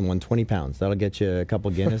 6th place and won 20 pounds. That'll get you a couple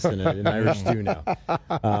Guinness and an Irish stew now.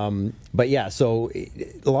 But yeah, so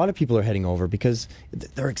a lot of people are heading over because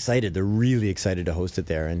they're excited. They're really excited to host it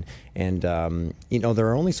there. And you know, there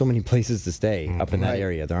are only so many places to stay up in that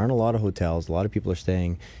area. There aren't a lot of hotels. A lot of people are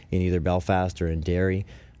staying in either Belfast or in Derry.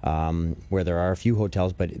 Where there are a few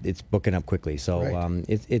hotels, but it's booking up quickly. So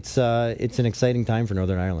it's an exciting time for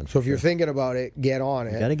Northern Ireland. So if you're thinking about it, get on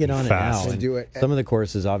it. Got to get on Fast. it now And do it. Some of the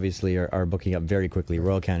courses obviously are booking up very quickly.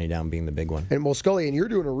 Royal County Down being the big one. And well, Scully, and you're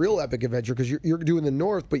doing a real epic adventure because you're doing the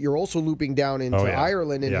north, but you're also looping down into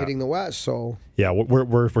Ireland and hitting the west. So Yeah,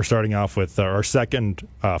 we're starting off with our second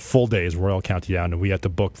full days Royal County Down, and we had to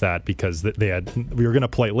book that because we were going to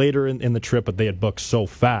play later in the trip, but they had booked so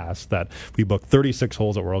fast that we booked 36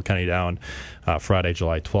 holes at Royal County Down Friday,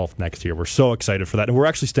 July 12th next year. We're so excited for that, and we're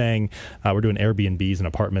actually staying. We're doing Airbnbs and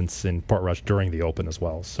apartments in Portrush during the Open as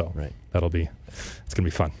well. So it's going to be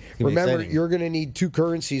fun. Remember, you're going to need two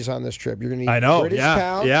currencies on this trip. You're going to need British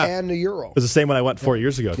pound and the euro. It was the same when I went 4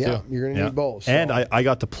 years ago, too. Yeah, you're going to need both. So. And I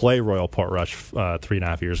got to play Royal Portrush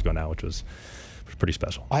 3.5 years ago now, which was pretty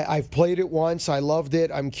special. I've played it once. I loved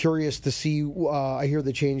it. I'm curious to see. I hear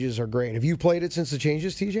the changes are great. Have you played it since the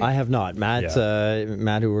changes, TJ? I have not. Matt,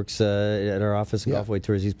 who works at our office at Golfway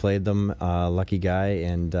Tours, he's played them. Lucky guy.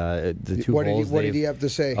 And the two holes. What did he have to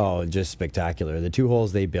say? Oh, just spectacular. The two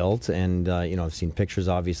holes they built, and I've seen pictures,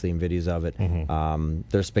 obviously, and videos of it. Mm-hmm.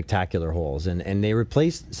 They're spectacular holes, and they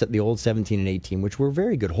replaced the old 17 and 18, which were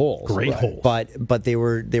very good holes. Great holes. But they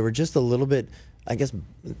were just a little bit. I guess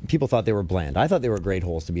people thought they were bland. I thought they were great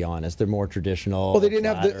holes, to be honest. They're more traditional. Well, they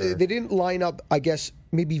didn't line up, I guess,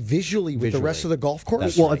 maybe visually with the rest of the golf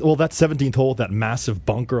course. Well, that 17th hole, that massive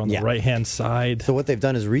bunker on the right-hand side. So what they've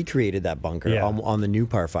done is recreated that bunker on the new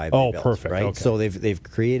par 5. Oh, built, perfect. Right. Okay. So they've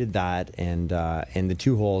created that, and the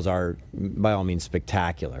two holes are by all means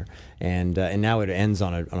spectacular. And now it ends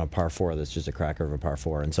on a par 4 that's just a cracker of a par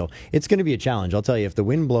 4. And so it's going to be a challenge. I'll tell you, if the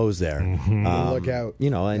wind blows there, look out.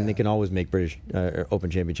 And they can always make British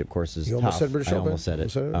Open Championship courses You tough. almost said British I Open?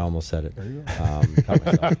 almost said it. There you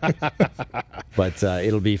go. But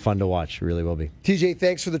it'll be fun to watch. It really will be. TJ,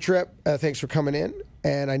 thanks for the trip. Thanks for coming in.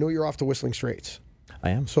 And I know you're off to Whistling Straits. I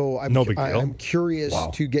am. So I'm curious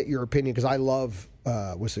to get your opinion because I love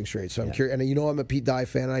Whistling Straits. So I'm curious. And I'm a Pete Dye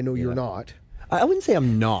fan. I know you're not. I wouldn't say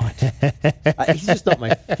I'm not. He's just not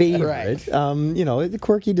my favorite. The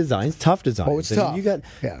quirky designs, tough designs. Oh, it's tough.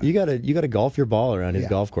 You got to golf your ball around his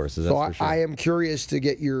golf courses. That's for sure. I am curious to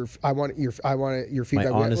get your feedback.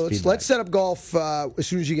 Feedback. Let's set up golf as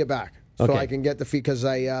soon as you get back, so I can get the feed because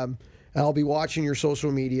I'll be watching your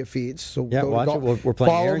social media feeds. So watch it. We're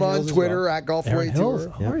playing follow Aaron them on Hills Twitter as well. at Golfway Tour.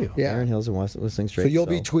 How are you? Yeah. Aaron Hills and Whistling Straits. So you'll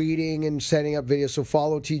be tweeting and setting up videos. So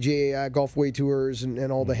follow TJ at Golfway Tours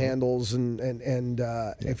and all the handles and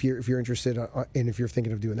if you're interested and if you're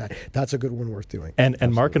thinking of doing that, that's a good one worth doing.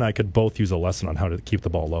 And Mark and I could both use a lesson on how to keep the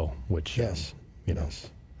ball low, which yes.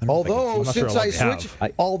 Although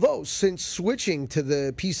since switching to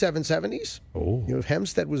the P770s,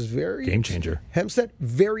 Hempstead was very game changer. Hempstead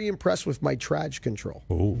very impressed with my traj control.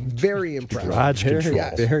 Very impressed. Traj control.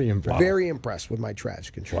 Yes. Very impressed. Very impressed with my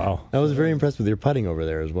traj control. Wow. I was very impressed with your putting over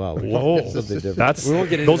there as well. Whoa.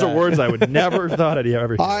 Those are words I would never thought I'd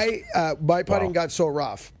ever hear. My putting got so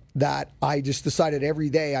rough that I just decided every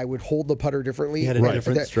day I would hold the putter differently. You had a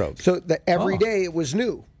different stroke. So that every day it was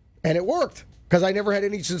new, and it worked. Because I never had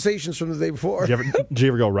any sensations from the day before. Did you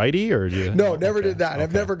ever go righty or No, never did that.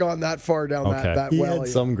 I've never gone that far down that He well. had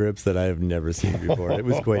some grips that I have never seen before. It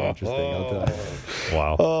was quite interesting, I'll tell you.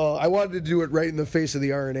 Wow. I wanted to do it right in the face of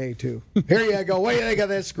the RNA too. Here you go. What do you think of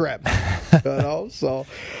this script? So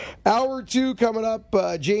hour 2 coming up.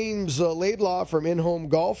 James Laidlaw from In-Home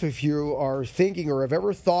Golf. If you are thinking or have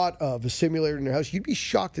ever thought of a simulator in your house, you'd be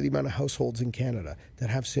shocked at the amount of households in Canada that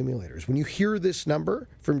have simulators. When you hear this number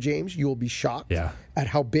from James, you will be shocked at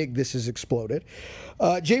how big this has exploded.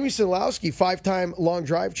 Jamie Sinalowski, 5-time long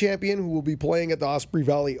drive champion, who will be playing at the Osprey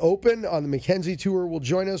Valley Open on the Mackenzie Tour, will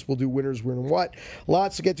join us. We'll do winners, win, and what.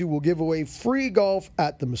 Lots to get to. We'll give away free golf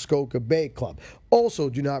at the Muskoka Bay Club. Also,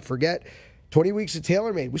 do not forget, 20 weeks of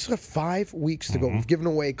TaylorMade. We still have 5 weeks to go. We've given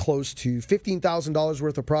away close to $15,000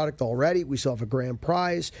 worth of product already. We still have a grand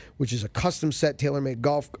prize, which is a custom set TaylorMade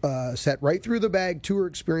golf set right through the bag tour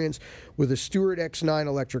experience with a Stewart X9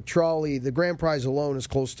 electric trolley. The grand prize alone is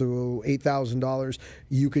close to $8,000.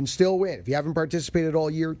 You can still win. If you haven't participated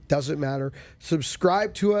all year, doesn't matter.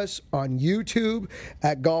 Subscribe to us on YouTube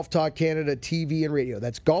at Golf Talk Canada TV and Radio.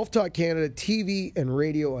 That's Golf Talk Canada TV and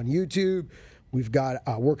Radio on YouTube. We've got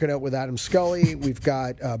Working Out with Adam Scully. We've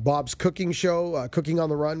got Bob's Cooking Show, Cooking on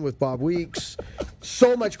the Run with Bob Weeks.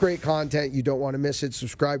 So much great content. You don't want to miss it.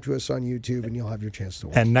 Subscribe to us on YouTube, and you'll have your chance to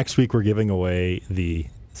watch. And next week, we're giving away the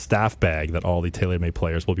staff bag that all the TaylorMade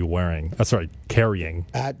players will be carrying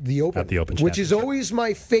at the Open. Which is always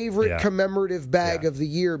my favorite commemorative bag of the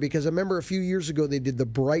year, because I remember a few years ago they did the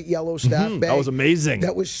bright yellow staff bag. That was amazing.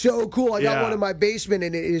 That was so cool. I got one in my basement,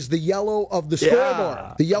 and it is the yellow of the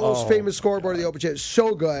scoreboard. The yellow's famous scoreboard of the Open Championship. It's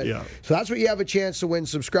so good. Yeah. So that's what you have a chance to win.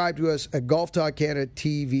 Subscribe to us at Golf Talk Canada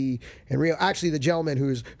TV and Radio. Actually, the gentleman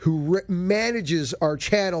who manages our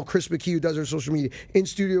channel, Chris McKee, who does our social media, in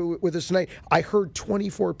studio with us tonight. I heard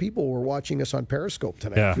 24 24 people were watching us on Periscope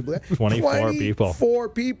tonight. Yeah, 24 people. 24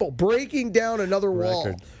 people breaking down another wall.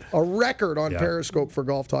 Record. A record on Yeah. Periscope for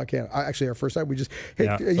Golf Talk Canada. Actually, our first time we just hey,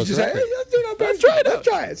 Yeah. you That's just said, right. hey, let's do it on Periscope. Let's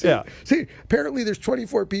try it. See, Yeah. see, apparently there's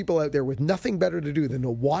 24 people out there with nothing better to do than to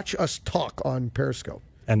watch us talk on Periscope.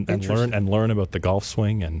 And learn about the golf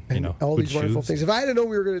swing and all good these wonderful shoes. things. If I had known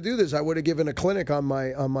we were going to do this, I would have given a clinic on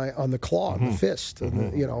the claw, on the fist,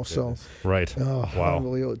 and so Right. Wow.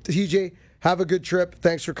 unbelievable. TJ, have a good trip.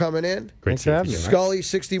 Thanks for coming in. Great Thanks for having me. Scully,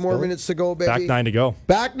 60 more minutes to go, baby. Back 9 to go.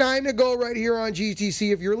 Back 9 to go right here on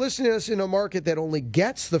GTC. If you're listening to us in a market that only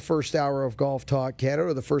gets the first hour of Golf Talk Canada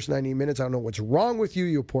or the first 90 minutes, I don't know what's wrong with you,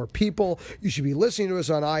 you poor people. You should be listening to us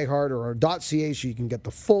on iHeart or .ca so you can get the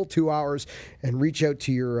full 2 hours and reach out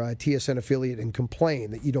to your TSN affiliate and complain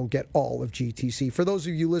that you don't get all of GTC. For those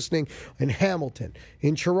of you listening in Hamilton,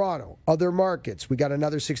 in Toronto, other markets, we got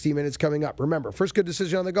another 60 minutes coming up. Remember, first good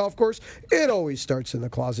decision on the golf course, it always starts in the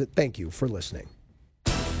closet. Thank you for listening.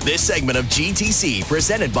 This segment of GTC,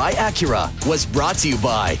 presented by Acura, was brought to you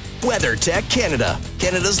by WeatherTech Canada,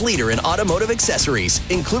 Canada's leader in automotive accessories,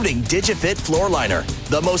 including DigiFit Floor Liner,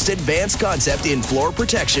 the most advanced concept in floor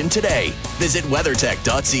protection today. Visit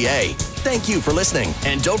WeatherTech.ca. Thank you for listening,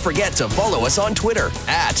 and don't forget to follow us on Twitter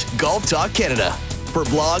at Golf Talk Canada. For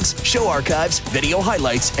blogs, show archives, video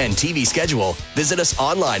highlights, and TV schedule, visit us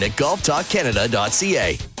online at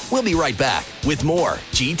golftalkcanada.ca. We'll be right back with more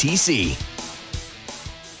GTC.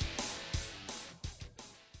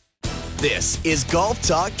 This is Golf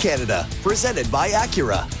Talk Canada, presented by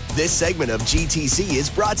Acura. This segment of GTC is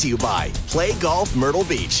brought to you by Play Golf Myrtle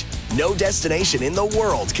Beach. No destination in the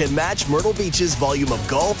world can match Myrtle Beach's volume of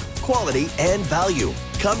golf, quality, and value.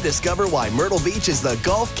 Come discover why Myrtle Beach is the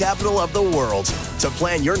golf capital of the world. To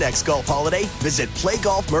plan your next golf holiday, visit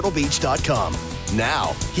playgolfmyrtlebeach.com. Now,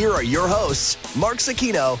 here are your hosts, Mark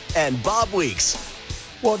Zecchino and Bob Weeks.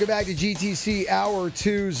 Welcome back to GTC Hour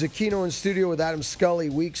 2. Zecchino in studio with Adam Scully.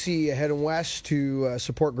 Weeksy heading west to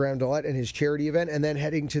support Graham Dillette and his charity event, and then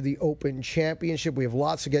heading to the Open Championship. We have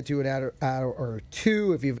lots to get to in hour or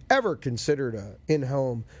two. If you've ever considered an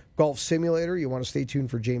in-home golf simulator, you want to stay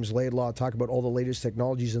tuned for James Laidlaw, talk about all the latest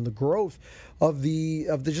technologies and the growth of the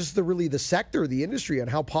sector, the industry, and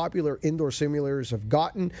how popular indoor simulators have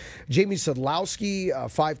gotten. Jamie Sadlowski, a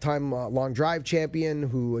five-time long drive champion,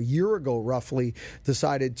 who a year ago roughly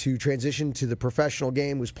decided to transition to the professional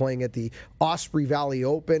game, was playing at the Osprey Valley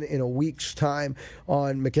Open in a week's time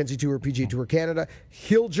on Mackenzie Tour, PGA Tour Canada.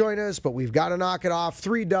 He'll join us, but we've got to knock it off.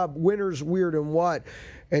 3-dub winners, weird and what?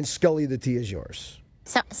 And Scully, the tee is yours.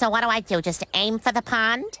 So what do I do? Just aim for the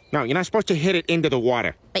pond? No, you're not supposed to hit it into the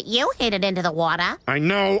water. But you hit it into the water. I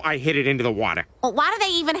know I hit it into the water. Well, why do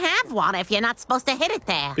they even have water if you're not supposed to hit it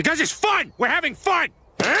there? Because it's fun! We're having fun!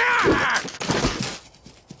 Ah!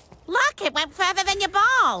 Look, it went further than your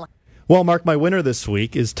ball. Well, Mark, my winner this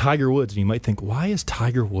week is Tiger Woods. And you might think, why is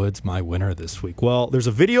Tiger Woods my winner this week? Well, there's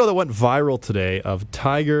a video that went viral today of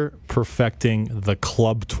Tiger perfecting the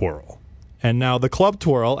club twirl. And now the club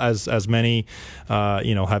twirl, as many,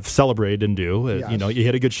 have celebrated and do, Yes. You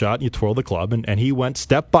hit a good shot and you twirl the club. And he went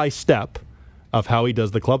step by step of how he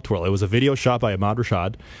does the club twirl. It was a video shot by Ahmad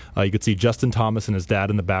Rashad. You could see Justin Thomas and his dad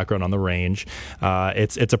in the background on the range.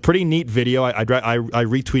 It's a pretty neat video. I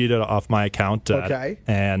retweeted it off my account. Okay.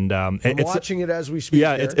 And I'm watching it as we speak.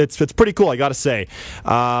 yeah, here. it's pretty cool, I got to say.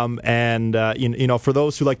 For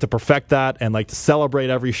those who like to perfect that and like to celebrate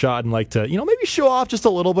every shot and like to, maybe show off just a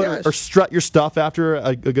little bit Yes. or strut your stuff after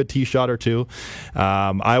a good tee shot or two,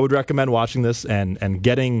 I would recommend watching this and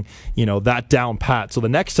getting, that down pat. So the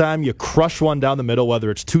next time you crush one down the middle,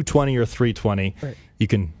 whether it's 220 or 320, Right. you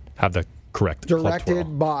can have the correct club twirl.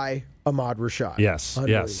 Directed by Ahmad Rashad. Yes,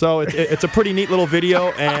 Unbelievable. yes. So it's a pretty neat little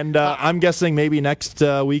video, and I'm guessing maybe next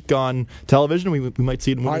week on television we might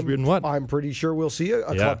see it in Winners, Weird and What. I'm pretty sure we'll see a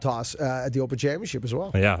club toss at the Open Championship as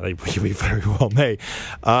well. Yeah, we very well may.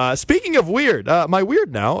 Speaking of weird, my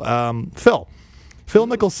weird now, Phil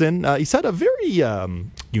Mickelson, he's had a very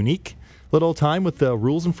unique little time with the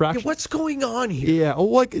rules infraction. What's going on here? Yeah,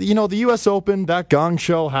 well, the U.S. Open, that gong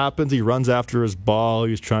show happens. He runs after his ball.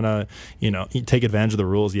 He was trying to, take advantage of the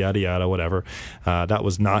rules, yada, yada, whatever. That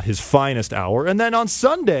was not his finest hour. And then on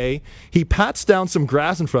Sunday, he pats down some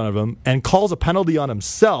grass in front of him and calls a penalty on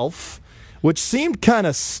himself, which seemed kind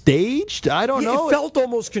of staged. I don't know. It felt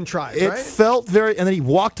almost contrived, It right? felt very, and then he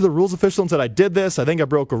walked to the rules official and said, I did this. I think I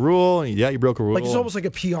broke a rule. And you broke a rule. Like it's almost like a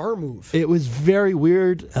PR move. It was very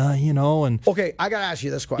weird, and Okay, I got to ask you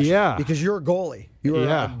this question. Yeah. Because you're a goalie. You were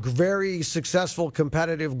Yeah. a very successful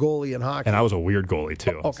competitive goalie in hockey. And I was a weird goalie,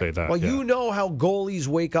 too. I'll say that. Well, yeah. you know how goalies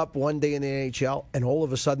wake up one day in the NHL and all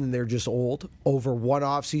of a sudden they're just old. Over one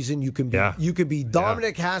off season, you can be Yeah. you could be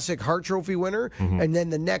Dominic Hasek Hart Trophy winner, and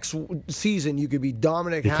then the next season you could be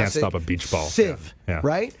Dominic You Hasek can't stop a beach ball. Civ, Yeah. Yeah.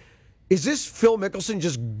 right? Is this Phil Mickelson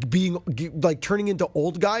just being like turning into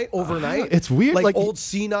old guy overnight? It's weird, like like- old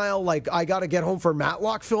senile. Like I got to get home for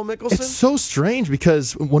Matlock. Phil Mickelson. It's so strange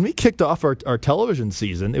because when we kicked off our television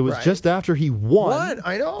season, it was Right. just after he won.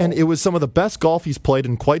 I know. And it was some of the best golf he's played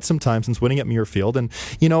in quite some time since winning at Muirfield. And,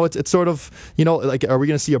 it's sort of, like, are we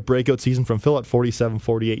going to see a breakout season from Phil at 47,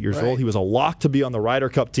 48 years Right. old? He was a lock to be on the Ryder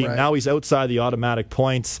Cup team. Right. Now he's outside the automatic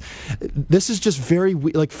points. This is just very,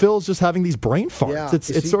 like, Phil's just having these brain farts. Yeah,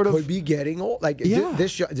 It's sort of. could be getting old. Like Yeah.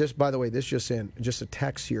 this, just by the way, this just in, just a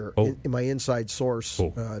text here in my inside source.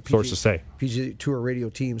 Oh, sources say. PGA Tour radio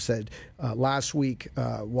team said last week,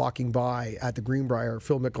 walking by at the Greenbrier,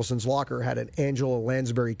 Phil Mickelson's locker had an Angela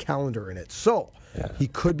Lansbury calendar in it. So he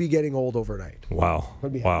could be getting old overnight. Wow.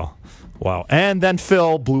 Could be Wow. And then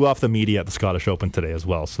Phil blew off the media at the Scottish Open today as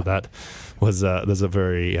well. So that was there's a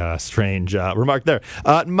very strange remark there.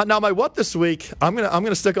 Now, my what this week, I'm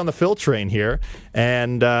gonna stick on the Phil train here.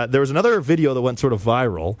 And there was another video that went sort of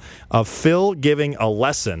viral of Phil giving a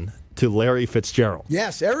lesson to Larry Fitzgerald.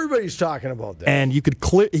 Yes, everybody's talking about that. And you could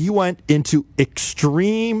he went into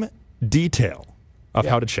extreme detail of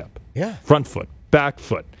how to chip. Yeah. Front foot, back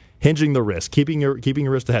foot, hinging the wrist, keeping your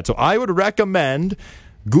wrist ahead. So I would recommend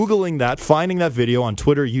Googling that, finding that video on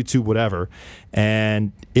Twitter, YouTube, whatever,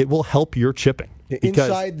 and it will help your chipping. Because-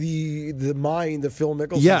 Inside the mind of Phil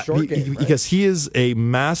Mickelson short game. Right? Because he is a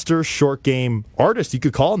master short game artist. You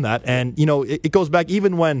could call him that. And, it goes back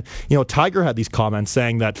even when, Tiger had these comments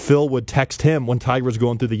saying that Phil would text him when Tiger was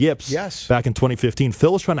going through the yips Yes. back in 2015.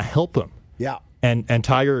 Phil was trying to help him. Yeah. And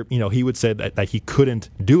Tiger, he would say that he couldn't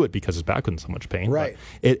do it because his back was in so much pain. Right.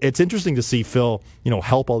 But it's interesting to see Phil,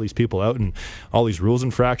 help all these people out and all these rules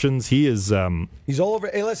infractions. He is He's all over.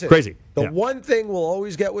 Hey, listen. Crazy. The Yeah. one thing we'll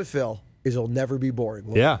always get with Phil is he'll never be boring.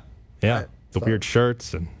 will he? Yeah. Right. The weird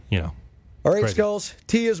shirts and, All right, Crazy. Skulls.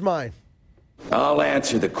 T is mine. I'll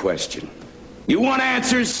answer the question. You want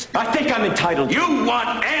answers? I think I'm entitled. You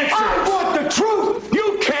want answers? I want the truth!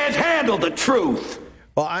 You can't handle the truth!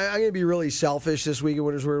 Well, I'm going to be really selfish this week.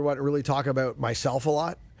 We're going to really talk about myself a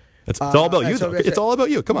lot. it's all about you, so though. that's It's it. all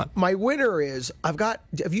about you. Come on. My winner is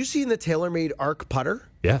have you seen the TaylorMade Arc putter?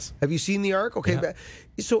 Yes. Have you seen the Arc? Okay. Yeah.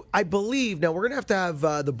 So I believe now we're going to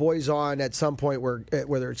have the boys on at some point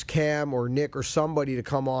whether it's Cam or Nick or somebody to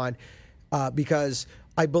come on because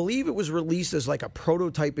I believe it was released as like a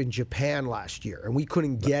prototype in Japan last year, and we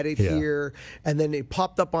couldn't get it Yeah. here. And then it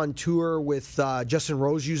popped up on tour with Justin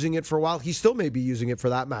Rose using it for a while. He still may be using it for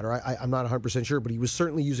that matter. I'm not 100% sure, but he was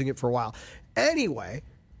certainly using it for a while. Anyway,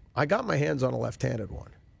 I got my hands on a left-handed one,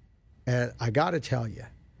 and I got to tell you,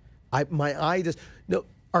 my eye just no.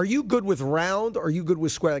 Are you good with round or are you good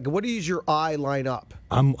with square? Like, what does your eye line up?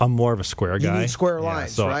 I'm more of a square guy. need square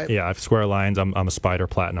lines, right? Yeah, I have square lines. I'm a Spider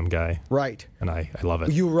Platinum guy, Right. and I love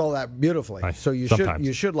it. You roll that beautifully, so you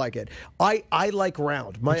sometimes. should like it. I like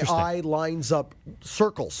round. My Interesting. eye lines up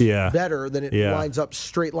circles Yeah. better than it Yeah. lines up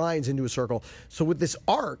straight lines into a circle. So with this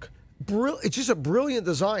Arc, it's just a brilliant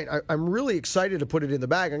design. I'm really excited to put it in the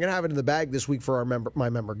bag. I'm going to have it in the bag this week for my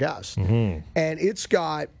member guest, Mm-hmm. and it's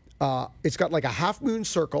got like a half moon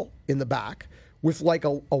circle in the back with like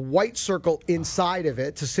a white circle inside of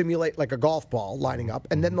it to simulate like a golf ball lining up,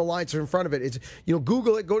 and then the lines are in front of it. It's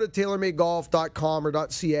Google it, go to TaylorMadeGolf.com or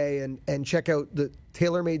 .ca and check out the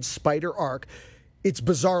TaylorMade Spider Arc. It's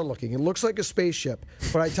bizarre looking. It looks like a spaceship,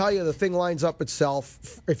 but I tell you, the thing lines up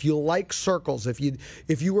itself. If you like circles, if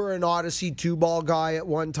you were an Odyssey 2-ball guy at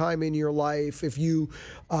one time in your life, if you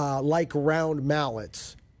like round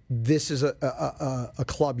mallets, this is a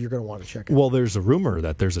club you're going to want to check out. Well, there's a rumor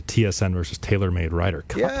that there's a TSN versus TaylorMade Ryder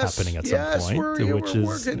Cup Yes, happening at yes, some point, we're which is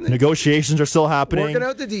working- negotiations are still happening. Working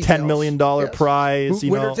out the details. $10 million Yes. prize.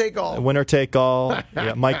 Winner take all. Winner take all.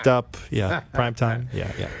 Yeah, mic'd up. Yeah, prime time.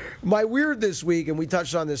 Yeah. My weird this week, and we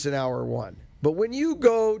touched on this in hour one, but when you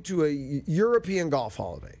go to a European golf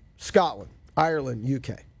holiday, Scotland, Ireland,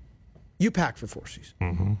 UK, you pack for 4 seasons.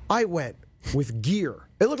 Mm-hmm. I went with gear.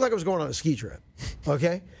 It looked like I was going on a ski trip.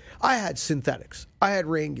 Okay? I had synthetics. I had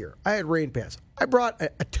rain gear. I had rain pants. I brought a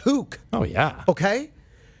toque. Oh yeah. Okay?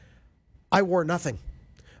 I wore nothing.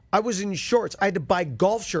 I was in shorts. I had to buy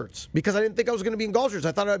golf shirts because I didn't think I was going to be in golf shirts.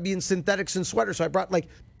 I thought I'd be in synthetics and sweaters. So I brought like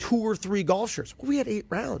 2 or 3 golf shirts. Well, we had 8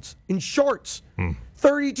 rounds in shorts.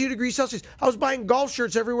 32 degrees Celsius. I was buying golf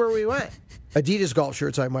shirts everywhere we went. Adidas golf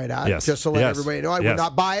shirts, I might add, just to let everybody know. I would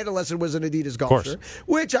not buy it unless it was an Adidas golf shirt,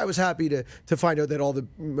 which I was happy to find out that all the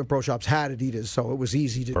pro shops had Adidas, so it was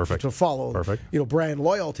easy to follow brand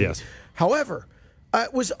loyalty. Yes. However,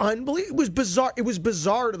 it was unbelievable. It was bizarre. It was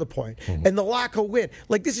bizarre to the point. And the lack of win.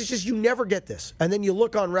 Like, this is just, you never get this. And then you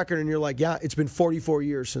look on record and you're like, yeah, it's been 44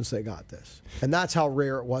 years since they got this. And that's how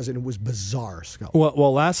rare it was, and it was bizarre, Scott. Well, the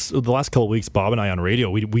last couple of weeks, Bob and I on radio,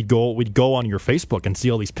 we'd go on your Facebook and see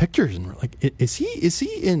all these pictures, and we're like, is he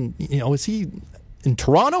in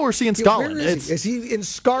Toronto or is he in Scotland? Where is he? Is he in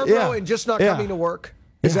Scarborough and just not coming to work?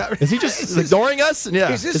 Is he just ignoring us?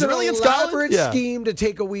 Yeah. Is this really an in elaborate Scotland? scheme to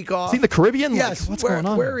take a week off? Is he in the Caribbean? Yes. What's going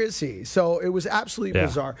on? Where is he? So it was absolutely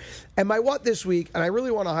bizarre. And my what this week, and I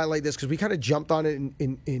really want to highlight this because we kind of jumped on it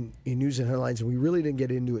in news and headlines, and we really didn't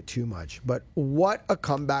get into it too much. But what a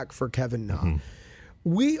comeback for Kevin Na.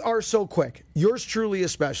 We are so quick, yours truly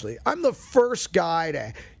especially. I'm the first guy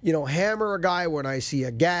to, hammer a guy when I see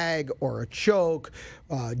a gag or a choke.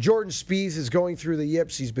 Jordan Spieth is going through the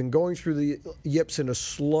yips. He's been going through the yips in a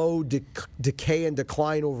slow decay and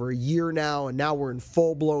decline over a year now, and now we're in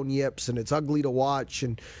full-blown yips, and it's ugly to watch.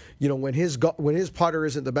 And when his putter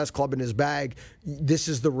isn't the best club in his bag, this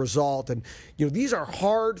is the result. And these are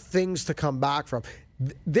hard things to come back from.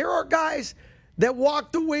 There are guys that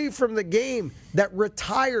walked away from the game, that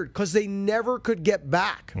retired because they never could get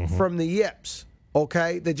back from the yips.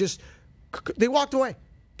 Okay? They walked away.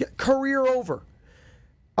 Career over.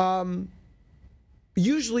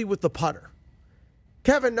 Usually with the putter.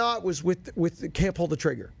 Kevin Na was with can't pull the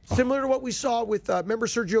trigger. Similar to what we saw with, remember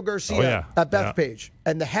Sergio Garcia at Bethpage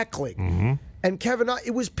and the heckling. And Kevin Na,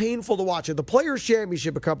 it was painful to watch. At the Players'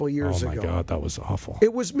 Championship a couple of years ago. Oh, my God, that was awful.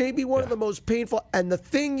 It was maybe one of the most painful. And the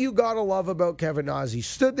thing you got to love about Kevin Na is he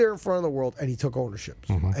stood there in front of the world and he took ownership.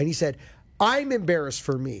 And he said, I'm embarrassed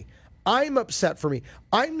for me. I'm upset for me.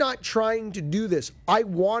 I'm not trying to do this. I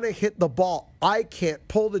want to hit the ball. I can't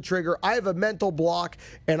pull the trigger. I have a mental block,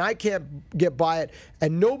 and I can't get by it.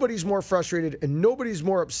 And nobody's more frustrated, and nobody's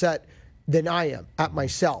more upset than I am at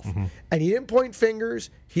myself. And he didn't point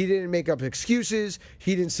fingers. He didn't make up excuses.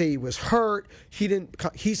 He didn't say he was hurt.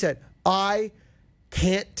 He said, I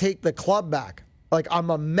can't take the club back. Like,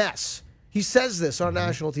 I'm a mess. He says this on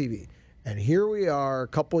national TV. And here we are a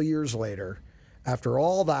couple of years later, after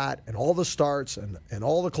all that and all the starts and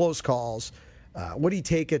all the close calls. What did he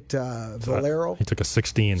take at Valero? He took a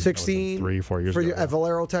 16. 3 or 4 years ago. At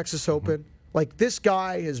Valero, Texas Open. Like, this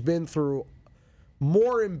guy has been through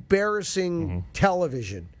more embarrassing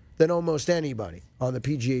television than almost anybody on the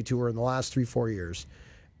PGA Tour in the last 3-4 years.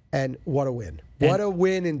 And what a win. What a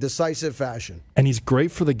win in decisive fashion. And he's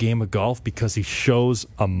great for the game of golf because he shows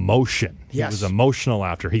emotion. He was emotional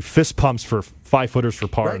after. He fist pumps for 5-footers for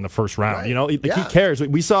par in the first round. He cares.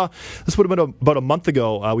 We saw, this would have been about a month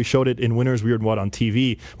ago, we showed it in Winners Weird What on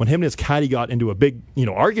TV, when him and his caddy got into a big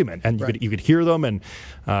argument. And you could hear them, and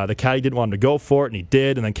the caddy didn't want him to go for it, and he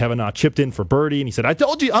did. And then Kevin Na chipped in for birdie, and he said, I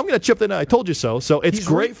told you, I'm going to chip in. I told you so. So it's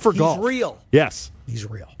great for golf. He's real. Yes. He's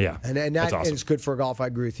real. Yeah. And that's awesome. And it's good for golf. I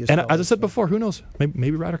agree with you. And as I said before, who knows?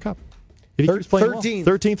 Maybe Ryder Cup. If he keeps playing 13th.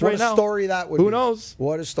 13th right now. What a story that would be. Who knows?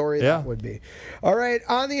 What a story that would be. All right,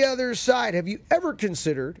 on the other side, have you ever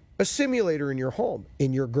considered a simulator in your home,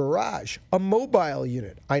 in your garage, a mobile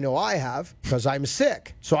unit? I know I have, because I'm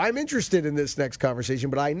sick. So I'm interested in this next conversation,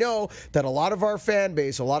 but I know that a lot of our fan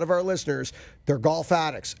base, a lot of our listeners, they're golf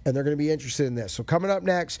addicts, and they're going to be interested in this. So coming up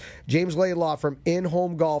next, James Laidlaw from In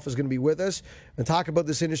Home Golf is going to be with us and talk about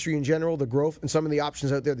this industry in general, the growth, and some of the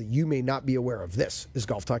options out there that you may not be aware of. This is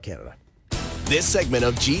Golf Talk Canada. This segment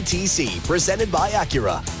of GTC, presented by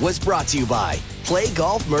Acura, was brought to you by Play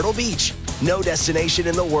Golf Myrtle Beach. No destination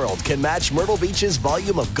in the world can match Myrtle Beach's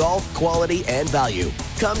volume of golf, quality, and value.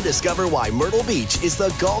 Come discover why Myrtle Beach is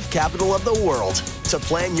the golf capital of the world. To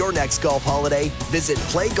plan your next golf holiday, visit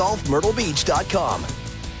playgolfmyrtlebeach.com.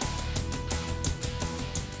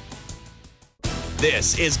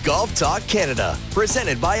 This is Golf Talk Canada,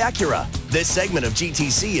 presented by Acura. This segment of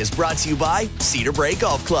GTC is brought to you by Cedar Brae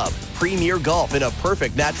Golf Club. Premier golf in a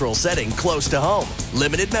perfect natural setting close to home.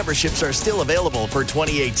 Limited memberships are still available for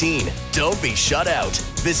 2018. Don't be shut out.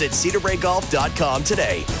 Visit cedarbraegolf.com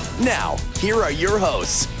today. Now, here are your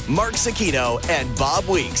hosts, Mark Sakino and Bob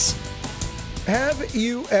Weeks. Have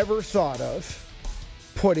you ever thought of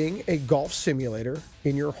putting a golf simulator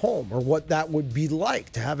in your home, or what that would be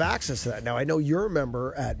like to have access to that. Now, I know you're a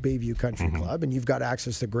member at Bayview Country Club, and you've got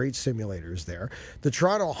access to great simulators there. The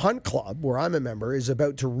Toronto Hunt Club, where I'm a member, is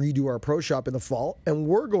about to redo our pro shop in the fall, and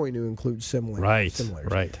we're going to include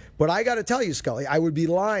simulators. Right. But I got to tell you, Scully, I would be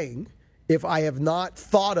lying if I have not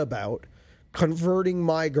thought about converting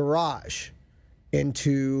my garage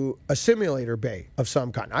into a simulator bay of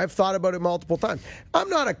some kind. I've thought about it multiple times. I'm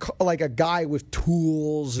not a guy with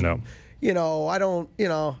tools. And, I don't,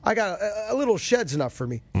 I got a little shed's enough for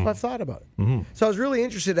me. So I've thought about it. So I was really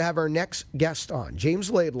interested to have our next guest on.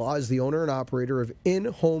 James Laidlaw is the owner and operator of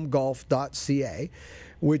InHomeGolf.ca,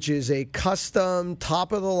 which is a custom,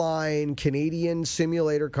 top-of-the-line Canadian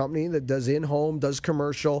simulator company that does in-home, does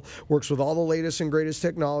commercial, works with all the latest and greatest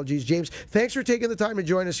technologies. James, thanks for taking the time to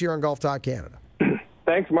join us here on Golf Talk Canada.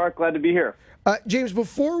 Thanks, Mark. Glad to be here. James,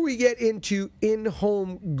 before we get into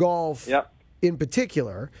in-home golf in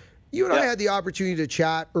particular, you and I had the opportunity to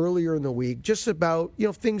chat earlier in the week just about,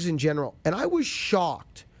 things in general. And I was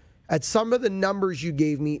shocked at some of the numbers you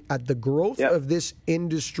gave me at the growth of this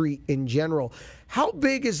industry in general. How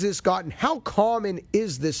big has this gotten? How common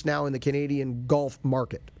is this now in the Canadian golf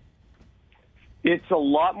market? It's a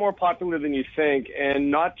lot more popular than you think, and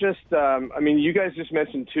not just. You guys just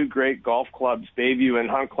mentioned two great golf clubs, Bayview and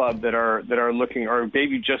Hunt Club, that are looking. Or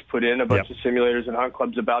Bayview just put in a bunch of simulators, and Hunt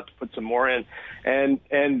Club's about to put some more in,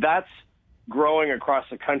 and that's growing across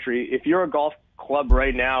the country. If you're a golf club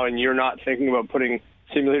right now and you're not thinking about putting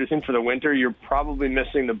simulators in for the winter, you're probably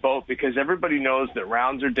missing the boat, because everybody knows that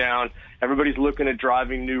rounds are down. Everybody's looking at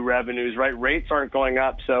driving new revenues, right? Rates aren't going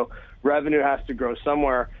up, so revenue has to grow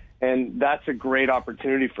somewhere. And that's a great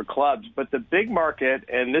opportunity for clubs. But the big market,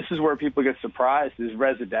 and this is where people get surprised, is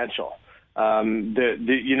residential.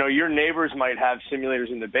 Your neighbors might have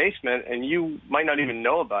simulators in the basement, and you might not even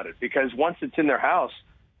know about it, because once it's in their house,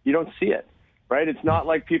 you don't see it, right? It's not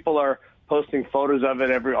like people are posting photos of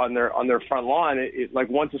it on their front lawn. Like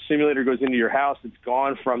once a simulator goes into your house, it's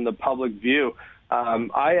gone from the public view.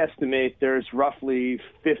 I estimate there's roughly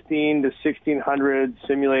 1,500 to 1,600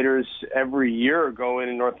 simulators every year going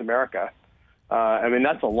in North America.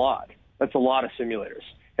 That's a lot. That's a lot of simulators.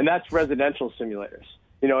 And that's residential simulators.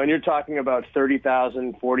 And you're talking about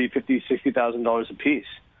 $30,000, $40,000, $50,000, $60,000 a piece,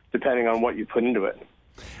 depending on what you put into it.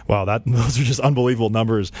 Wow, those are just unbelievable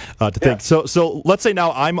numbers to think. So let's say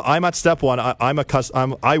now I'm at step one.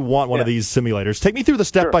 I want one of these simulators. Take me through the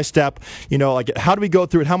step by step. Like how do we go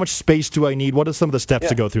through it? How much space do I need? What are some of the steps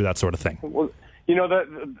to go through, that sort of thing? Well, you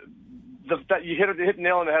hit the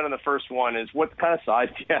nail on the head on the first one, is what kind of size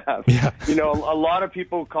do you have? Yeah. A lot of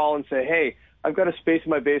people call and say, hey, I've got a space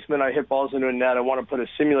in my basement. I hit balls into a net. I want to put a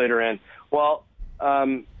simulator in. Well,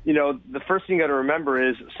 the first thing you got to remember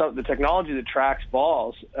is the technology that tracks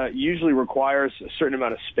balls usually requires a certain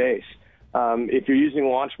amount of space. If you're using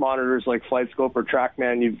launch monitors like FlightScope or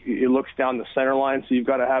TrackMan, it looks down the center line, so you've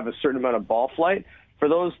got to have a certain amount of ball flight. For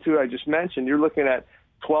those two I just mentioned, you're looking at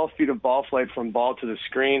 12 feet of ball flight from ball to the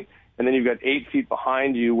screen, and then you've got 8 feet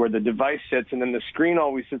behind you where the device sits, and then the screen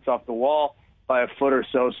always sits off the wall by a foot or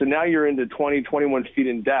so. So now you're into 20, 21 feet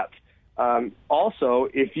in depth. Also,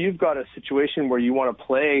 if you've got a situation where you want to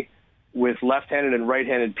play with left-handed and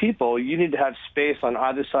right-handed people, you need to have space on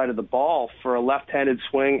either side of the ball for a left-handed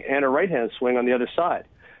swing and a right-handed swing on the other side.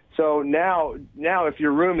 So now if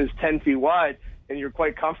your room is 10 feet wide and you're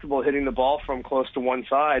quite comfortable hitting the ball from close to one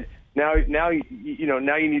side, now you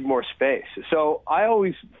need more space. So I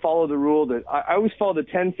always follow the rule that I always follow the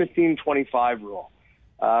 10, 15, 25 rule.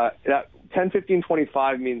 That 10, 15,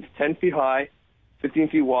 25 means 10 feet high, 15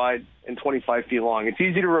 feet wide, and 25 feet long. It's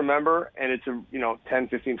easy to remember, and it's 10,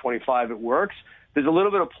 15, 25. It works. There's a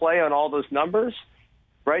little bit of play on all those numbers,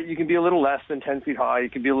 right? You can be a little less than 10 feet high. You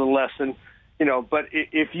can be a little less than, but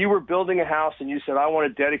if you were building a house and you said, I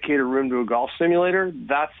want to dedicate a room to a golf simulator,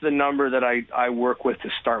 that's the number that I work with to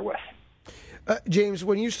start with. James,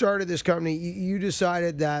 when you started this company, you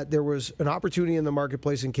decided that there was an opportunity in the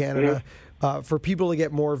marketplace in Canada for people to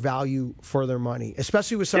get more value for their money,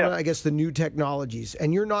 especially with some of, I guess, the new technologies.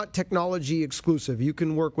 And you're not technology exclusive. You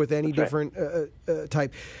can work with any different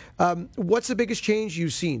type. What's the biggest change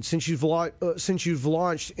you've seen since you've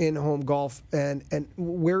launched In-Home Golf, and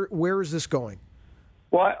where is this going?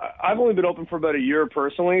 Well, I've only been open for about a year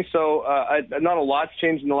personally, so not a lot's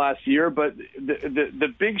changed in the last year, but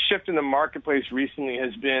the big shift in the marketplace recently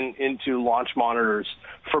has been into launch monitors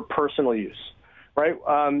for personal use, right?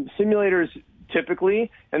 Simulators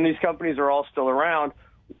typically, and these companies are all still around,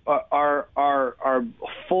 are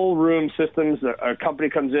full room systems. A company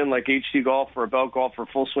comes in like HD Golf or About Golf or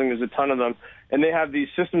Full Swing, there's a ton of them, and they have these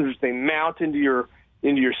systems which they mount into your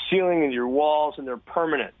into your ceiling, into your walls, and they're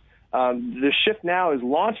permanent. The shift now is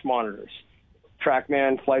launch monitors.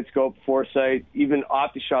 TrackMan, FlightScope, Foresight, even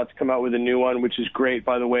OptiShot's come out with a new one, which is great,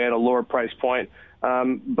 by the way, at a lower price point.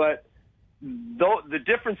 But the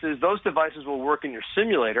difference is those devices will work in your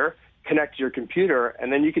simulator, connect to your computer,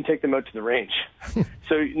 and then you can take them out to the range.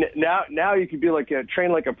 So now you can be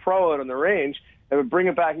train like a pro out on the range, and bring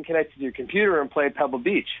it back and connect it to your computer and play at Pebble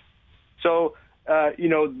Beach. So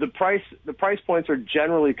the price points are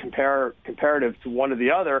generally comparative to one to the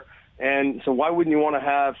other, and so why wouldn't you want to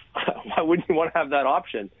have that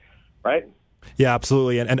option, right? Yeah,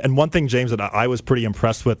 absolutely. And one thing, James, that I was pretty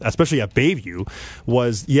impressed with, especially at Bayview,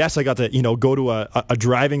 was, yes, I got to, go to a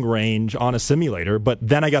driving range on a simulator, but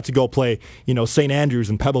then I got to go play, St. Andrews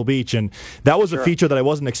and Pebble Beach. And that was a feature that I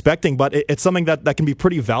wasn't expecting, but it's something that can be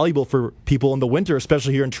pretty valuable for people in the winter,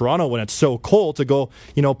 especially here in Toronto when it's so cold, to go,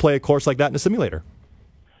 play a course like that in a simulator.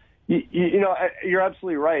 You're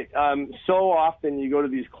absolutely right. So often you go to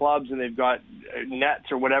these clubs and they've got nets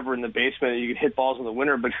or whatever in the basement, and you can hit balls in the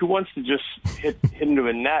winter, but who wants to just hit into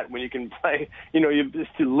a net when you can play, you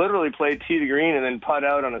just literally play tee to green and then putt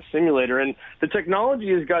out on a simulator. And the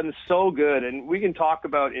technology has gotten so good, and we can talk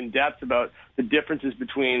about in depth about the differences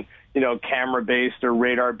between, camera-based or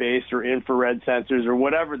radar-based or infrared sensors or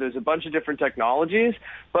whatever. There's a bunch of different technologies,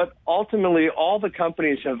 but ultimately all the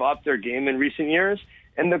companies have upped their game in recent years,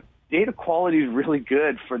 and the data quality is really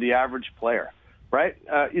good for the average player, right?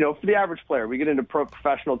 For the average player, we get into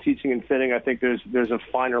professional teaching and fitting. I think there's a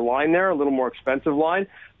finer line there, a little more expensive line.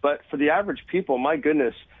 But for the average people, my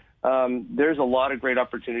goodness, there's a lot of great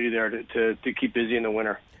opportunity there to keep busy in the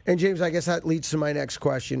winter. And James, I guess that leads to my next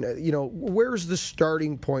question. Where's the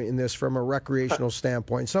starting point in this from a recreational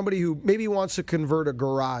standpoint? Somebody who maybe wants to convert a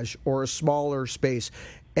garage or a smaller space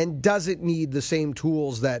and doesn't need the same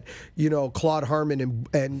tools that, Claude Harmon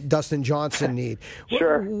and Dustin Johnson need.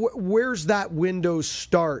 Sure. Where's that window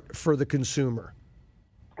start for the consumer?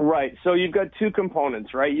 Right. So you've got two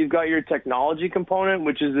components, right? You've got your technology component,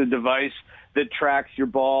 which is a device that tracks your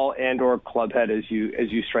ball and or club head as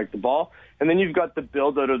you strike the ball. And then you've got the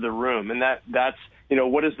build out of the room, and that's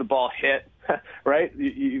what does the ball hit, right?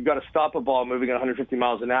 You've got to stop a ball moving at 150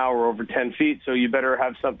 miles an hour over 10 feet, so you better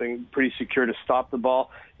have something pretty secure to stop the ball,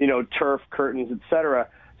 turf, curtains, etc.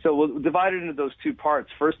 So we'll divide it into those two parts.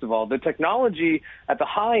 First of all, the technology at the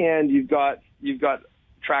high end, you've got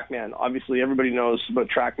TrackMan. Obviously, everybody knows about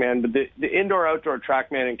TrackMan, but the indoor-outdoor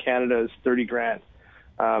TrackMan in Canada is $30,000.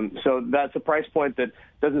 So that's a price point that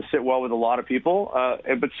doesn't sit well with a lot of people,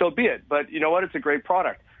 but so be it. But you know what? It's a great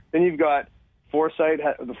product. Then you've got Foresight.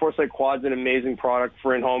 The Foresight Quad's an amazing product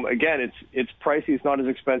for in-home. Again, it's pricey. It's not as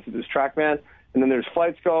expensive as TrackMan. And then there's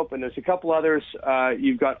FlightScope, and there's a couple others.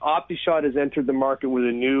 You've got OptiShot has entered the market with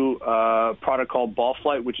a new product called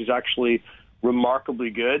BallFlight, which is actually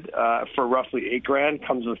remarkably good for roughly $8,000.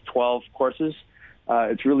 Comes with 12 courses.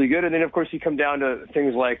 It's really good. And then, of course, you come down to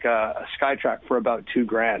things like a SkyTrack for about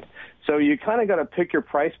 $2,000. So you kind of got to pick your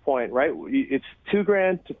price point, right? It's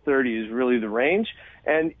 $2,000 to $30,000 is really the range.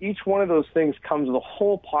 And each one of those things comes with a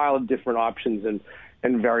whole pile of different options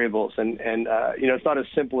and variables. And it's not as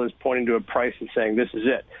simple as pointing to a price and saying, this is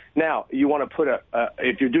it. Now, you want to put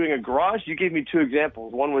if you're doing a garage, you gave me two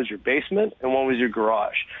examples. One was your basement and one was your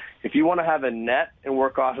garage. If you want to have a net and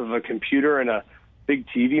work off of a computer and a big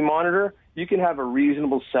TV monitor, you can have a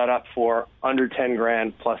reasonable setup for under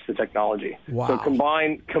 $10,000 plus the technology. Wow. So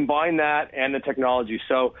combine that and the technology.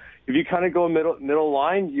 So if you kind of go middle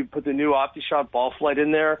line, you put the new OptiShot BallFlight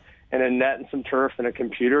in there and a net and some turf and a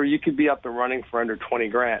computer, you could be up and running for under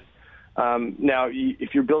 $20,000. Now,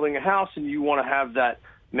 if you're building a house and you want to have that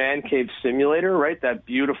man cave simulator, right, that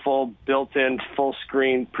beautiful built-in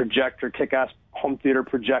full-screen projector, kick-ass home theater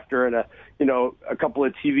projector, and a couple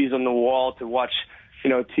of TVs on the wall to watch,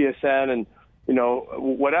 TSN and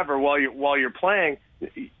whatever while you're playing,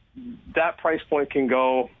 that price point can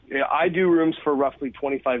go. I do rooms for roughly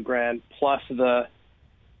 $25,000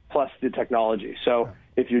 plus the technology. So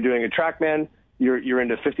if you're doing a TrackMan, you're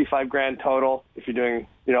into $55,000 total. If you're doing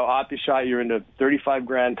OptiShot, you're into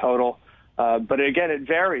 $35,000 total. But again, it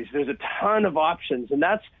varies. There's a ton of options, and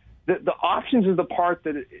that's the options is the part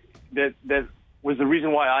that was the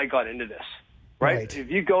reason why I got into this. Right? If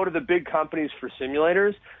you go to the big companies for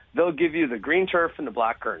simulators, they'll give you the green turf and the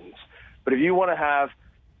black curtains. But if you want to have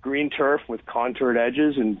green turf with contoured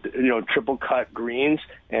edges and triple cut greens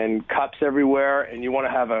and cups everywhere, and you want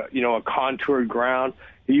to have a contoured ground,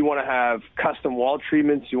 you want to have custom wall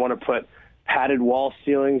treatments, you want to put padded wall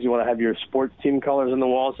ceilings, you want to have your sports team colors on the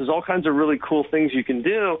walls. There's all kinds of really cool things you can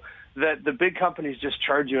do that the big companies just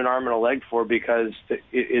charge you an arm and a leg for because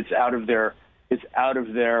it's out of their it's out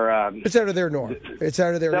of their it's out of their norm. It's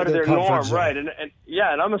out of their norm, zone. right? And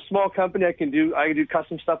I'm a small company. I can do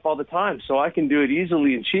custom stuff all the time, so I can do it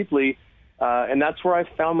easily and cheaply. And that's where I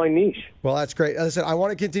found my niche. Well, that's great. Listen, I want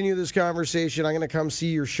to continue this conversation. I'm going to come see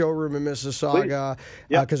your showroom in Mississauga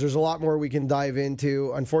because there's a lot more we can dive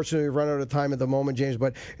into. Unfortunately, we've run out of time at the moment, James,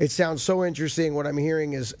 but it sounds so interesting. What I'm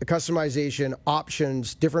hearing is customization,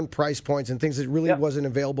 options, different price points, and things that really wasn't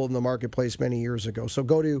available in the marketplace many years ago. So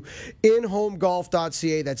go to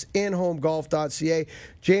inhomegolf.ca. That's inhomegolf.ca.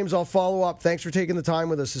 James, I'll follow up. Thanks for taking the time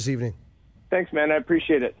with us this evening. Thanks, man. I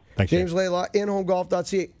appreciate it. Thanks, James Laidlaw,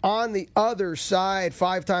 inhomegolf.ca. On the other side,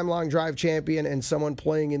 5-time long drive champion and someone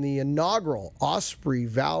playing in the inaugural Osprey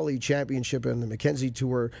Valley Championship in the Mackenzie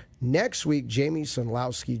Tour next week, Jamie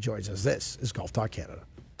Sunlowski joins us. This is Golf Talk Canada.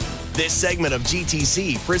 This segment of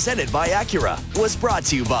GTC, presented by Acura, was brought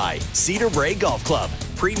to you by Cedar Brae Golf Club.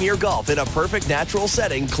 Premier golf in a perfect natural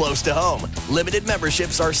setting close to home. Limited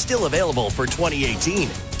memberships are still available for 2018.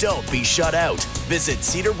 Don't be shut out. Visit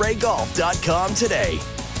cedarbraegolf.com today.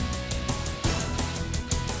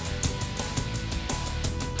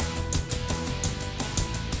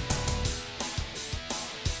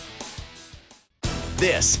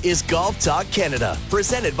 This is Golf Talk Canada,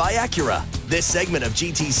 presented by Acura. This segment of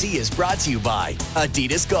GTC is brought to you by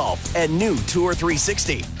Adidas Golf and new Tour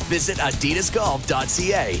 360. Visit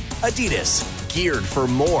adidasgolf.ca. Adidas, geared for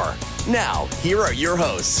more. Now, here are your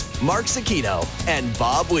hosts, Mark Zecchino and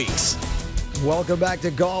Bob Weeks. Welcome back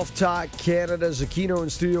to Golf Talk Canada. Zecchino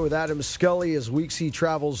in studio with Adam Scully as Weeksy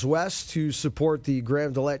travels west to support the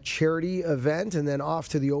Graham Dillette charity event and then off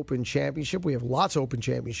to the Open Championship. We have lots of Open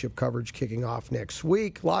Championship coverage kicking off next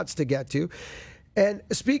week. Lots to get to. And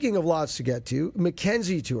speaking of lots to get to,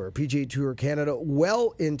 Mackenzie Tour, PGA Tour Canada,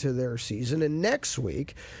 well into their season. And next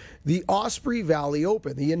week, the Osprey Valley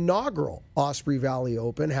Open, the inaugural Osprey Valley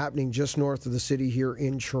Open, happening just north of the city here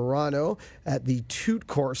in Toronto at the Toot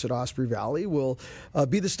Course at Osprey Valley, will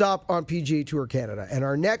be the stop on PGA Tour Canada. And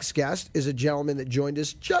our next guest is a gentleman that joined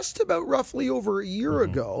us just about roughly over a year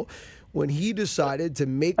ago when he decided to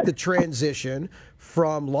make the transition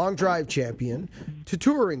from long drive champion to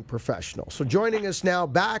touring professional. So joining us now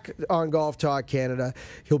back on Golf Talk Canada,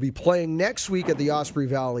 he'll be playing next week at the Osprey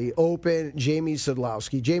Valley Open, Jamie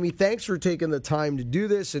Sunlowski. Jamie, thanks for taking the time to do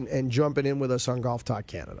this and jumping in with us on Golf Talk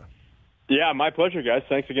Canada. Yeah, my pleasure, guys.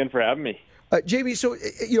 Thanks again for having me. Jamie, so,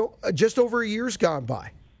 just over a year's gone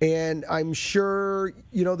by. And I'm sure,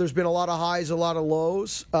 there's been a lot of highs, a lot of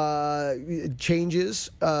lows, changes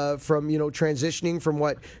from, transitioning from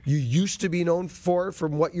what you used to be known for,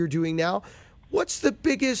 from what you're doing now. What's the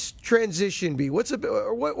biggest transition be? What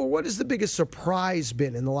has the biggest surprise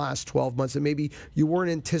been in the last 12 months that maybe you weren't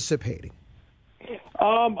anticipating?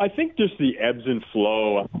 I think just the ebbs and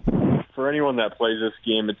flow. For anyone that plays this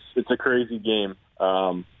game, it's a crazy game.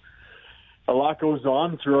 A lot goes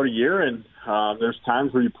on throughout a year, and there's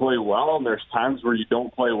times where you play well, and there's times where you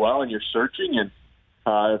don't play well, and you're searching. And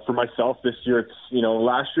for myself this year, it's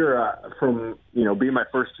last year from being my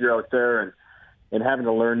first year out there and having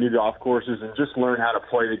to learn new golf courses and just learn how to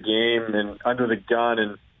play the game and under the gun.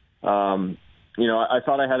 And I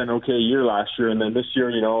thought I had an okay year last year, and then this year,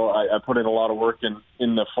 I put in a lot of work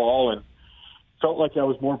in the fall and felt like I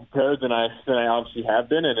was more prepared than I obviously have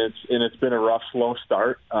been, and it's been a rough, slow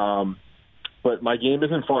start. But my game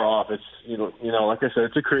isn't far off. It's, like I said,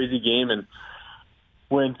 it's a crazy game. And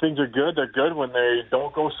when things are good, they're good. When they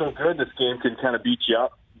don't go so good, this game can kind of beat you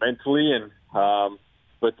up mentally. And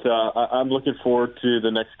but I'm looking forward to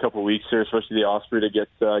the next couple of weeks here, especially the Osprey,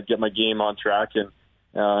 to get my game on track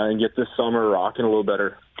and get this summer rocking a little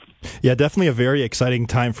better. Yeah, definitely a very exciting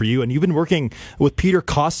time for you. And you've been working with Peter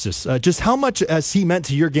Kostis. Just how much has he meant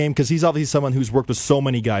to your game? Because he's obviously someone who's worked with so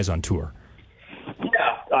many guys on tour.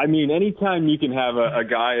 I mean, anytime you can have a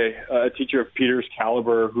guy, a teacher of Peter's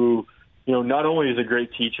caliber who, not only is a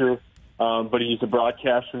great teacher, but he's a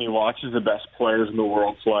broadcaster and he watches the best players in the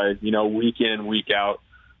world play, week in, week out.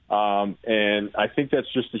 And I think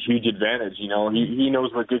that's just a huge advantage. He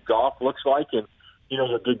knows what good golf looks like and he knows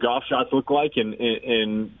what good golf shots look like.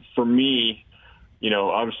 And for me,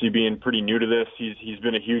 obviously being pretty new to this, he's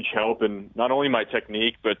been a huge help in not only my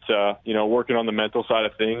technique, but, working on the mental side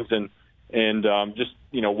of things and just,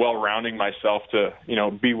 well-rounding myself to,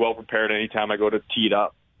 be well-prepared anytime I go to tee it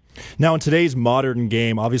up. Now, in today's modern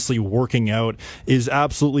game, obviously working out is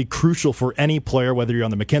absolutely crucial for any player, whether you're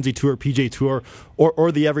on the Mackenzie Tour, PGA Tour,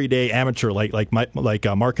 or the everyday amateur like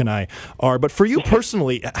Mark and I are. But for you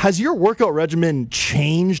personally, has your workout regimen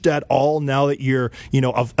changed at all now that you're,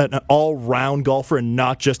 an all-round golfer and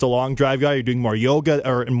not just a long drive guy? You're doing more yoga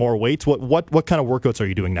or more weights? What kind of workouts are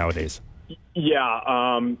you doing nowadays? Yeah,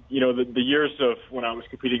 the years of when I was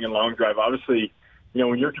competing in long drive, obviously,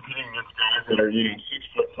 when you're competing against guys that are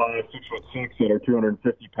 6'5", 6'6", that are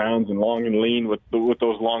 250 pounds and long and lean with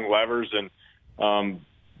those long levers and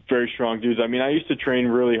very strong dudes. I mean, I used to train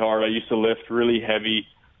really hard. I used to lift really heavy,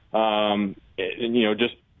 and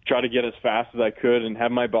just try to get as fast as I could and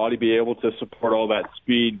have my body be able to support all that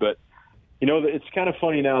speed. But it's kind of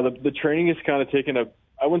funny now. The training has kind of taken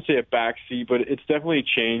I wouldn't say a backseat, but it's definitely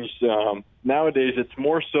changed. Nowadays, it's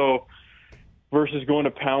more so versus going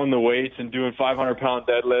to pound the weights and doing 500-pound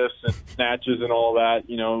deadlifts and snatches and all that.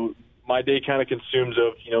 My day kind of consumes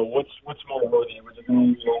of what's more worthy. We're just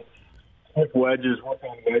going hit wedges, work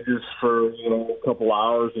on wedges for a couple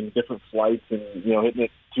hours and different flights and hitting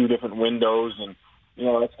it 2 different windows, and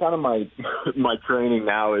that's kind of my training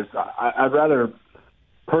now. Is I'd rather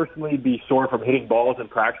personally be sore from hitting balls and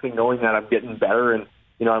practicing, knowing that I'm getting better and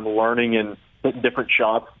I'm learning and hitting different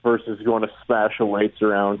shots versus going to smash the weights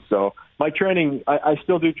around. So my training, I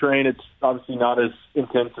still do train. It's obviously not as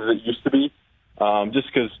intense as it used to be, just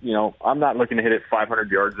because, I'm not looking to hit it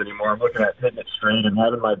 500 yards anymore. I'm looking at hitting it straight and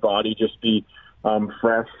having my body just be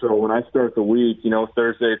fresh. So when I start the week,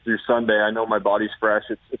 Thursday through Sunday, I know my body's fresh.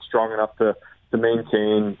 It's strong enough to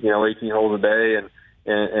maintain, 18 holes a day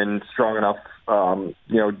and strong enough,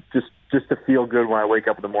 just to feel good when I wake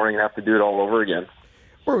up in the morning and have to do it all over again.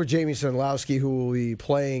 We're with Jamie Sandlowski, who will be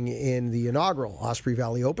playing in the inaugural Osprey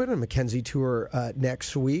Valley Open and Mackenzie Tour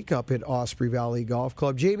next week up at Osprey Valley Golf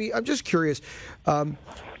Club. Jamie, I'm just curious,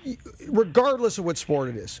 regardless of what sport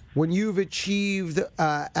it is, when you've achieved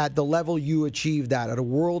at the level you achieved at a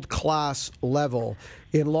world-class level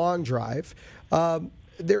in long drive,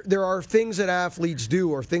 there are things that athletes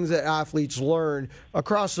do or things that athletes learn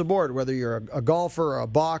across the board, whether you're a golfer, a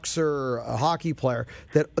boxer, a hockey player,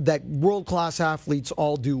 that world-class athletes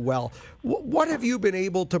all do well. What have you been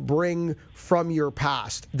able to bring from your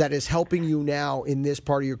past that is helping you now in this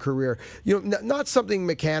part of your career? Not something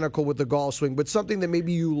mechanical with the golf swing, but something that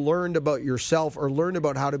maybe you learned about yourself or learned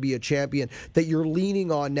about how to be a champion that you're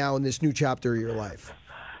leaning on now in this new chapter of your life.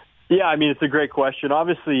 Yeah, I mean, it's a great question.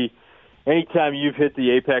 Obviously, anytime you've hit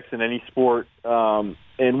the apex in any sport,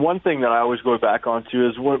 and one thing that I always go back onto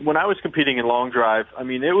is when I was competing in long drive, I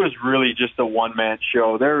mean, it was really just a one-man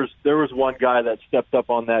show. There was one guy that stepped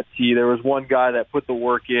up on that tee. There was one guy that put the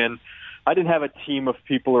work in. I didn't have a team of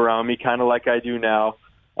people around me, kind of like I do now.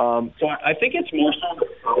 So I think it's more so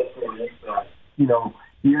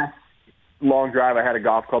yes, long drive, I had a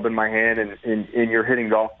golf club in my hand, and you're hitting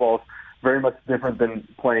golf balls. Very much different than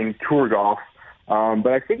playing tour golf.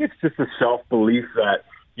 But I think it's just a self-belief that,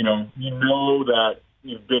 you know that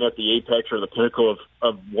you've been at the apex or the pinnacle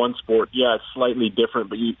of one sport. Yeah, it's slightly different,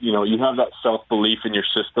 but you have that self-belief in your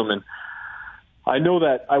system. And I know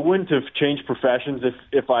that I wouldn't have changed professions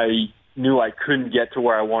if I knew I couldn't get to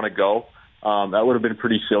where I want to go. That would have been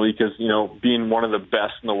pretty silly because, being one of the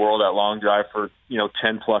best in the world at long drive for,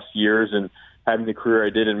 10 plus years and having the career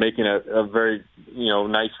I did and making a very,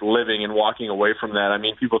 nice living and walking away from that. I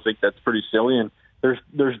mean, people think that's pretty silly, and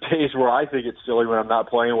there's days where I think it's silly when I'm not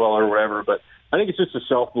playing well or whatever, but I think it's just a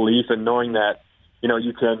self-belief and knowing that,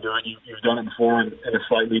 you can do it. You've done it before in a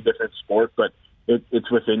slightly different sport, but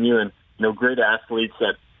it's within you. And, great athletes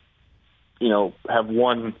that, have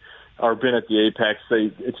won or been at the apex,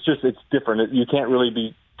 it's different. You can't really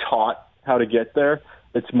be taught how to get there.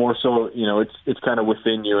 It's more so, it's kind of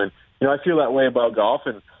within you. And, I feel that way about golf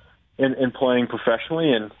and playing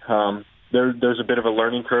professionally. And there's a bit of a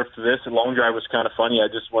learning curve to this. And long drive was kind of funny.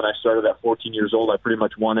 When I started at 14 years old, I pretty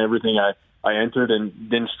much won everything I entered and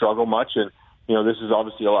didn't struggle much. And, this is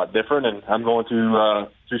obviously a lot different. And I'm going through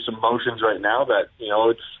some motions right now that,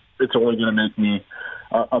 it's only going to make me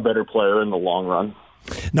a better player in the long run.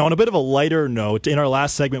 Now, on a bit of a lighter note, in our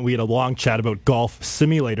last segment, we had a long chat about golf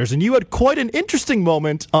simulators, and you had quite an interesting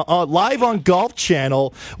moment live on Golf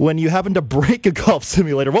Channel when you happened to break a golf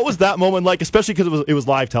simulator. What was that moment like, especially because it was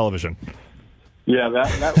live television? Yeah,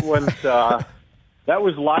 that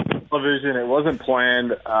was live television. It wasn't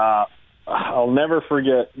planned. I'll never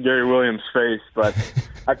forget Gary Williams' face, but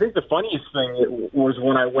I think the funniest thing was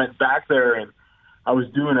when I went back there and I was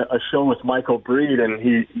doing a show with Michael Breed, and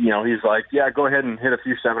he's like, yeah, go ahead and hit a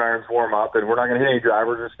few 7-irons, warm up, and we're not going to hit any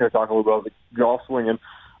drivers. We're just going to talk a little about the golf swing. And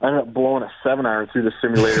I ended up blowing a 7-iron through the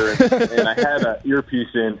simulator, and I had an earpiece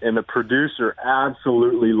in, and the producer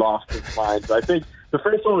absolutely lost his mind. So I think the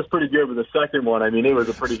first one was pretty good, but the second one, I mean, it was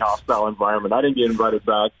a pretty hostile environment. I didn't get invited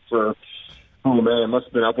back for, it must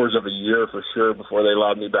have been upwards of a year for sure before they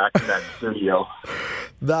allowed me back in that studio.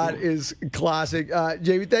 That is classic.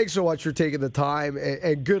 Jamie, thanks so much for taking the time,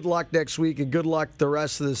 and good luck next week, and good luck the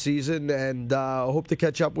rest of the season, and hope to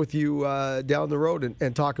catch up with you down the road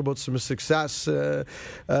and talk about some success to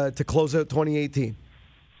close out 2018.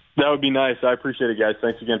 That would be nice. I appreciate it, guys.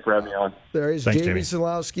 Thanks again for having me on. There is Thanks, Jamie Jamie.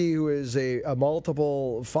 Slowski, who is a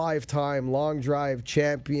multiple 5-time long drive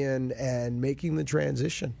champion and making the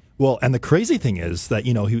transition. Well, and the crazy thing is that,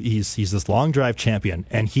 he's this long drive champion,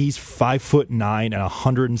 and he's 5'9" and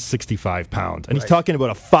 165 pounds, and he's talking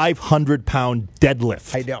about a 500-pound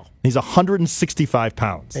deadlift. I know. He's 165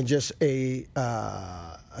 pounds, And just a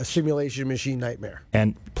simulation machine nightmare.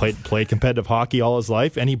 and played competitive hockey all his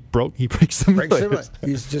life, and he breaks simulators.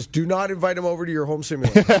 He's just, do not invite him over to your home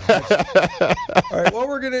simulator. All right, what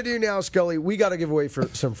we're going to do now, Scully, we got to give away for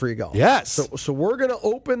some free golf. Yes. So we're going to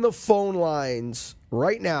open the phone lines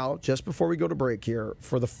right now, just before we go to break here,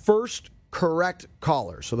 for the first correct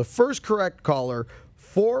caller. So the first correct caller,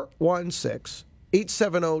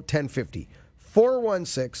 416-870-1050.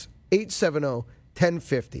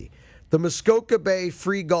 416-870-1050. The Muskoka Bay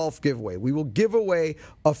free golf giveaway. We will give away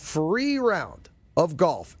a free round of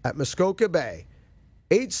golf at Muskoka Bay,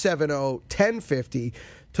 870-1050,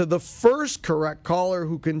 to the first correct caller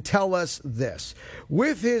who can tell us this.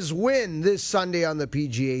 With his win this Sunday on the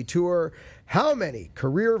PGA Tour, how many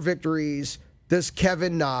career victories does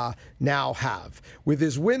Kevin Na now have? With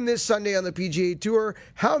his win this Sunday on the PGA Tour,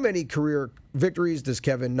 how many career victories does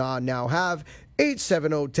Kevin Na now have?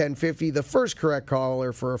 870-1050, the first correct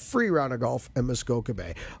caller for a free round of golf at Muskoka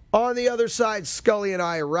Bay. On the other side, Scully and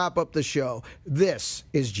I wrap up the show. This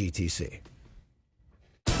is GTC.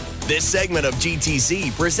 This segment of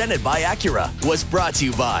GTC, presented by Acura, was brought to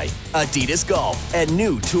you by Adidas Golf and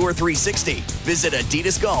new Tour 360. Visit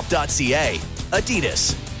adidasgolf.ca.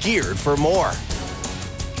 Adidas, geared for more.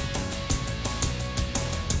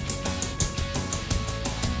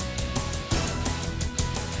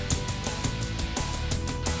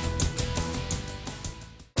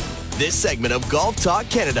 This segment of Golf Talk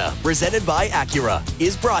Canada, presented by Acura,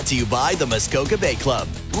 is brought to you by the Muskoka Bay Club.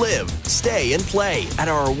 Live, stay, and play at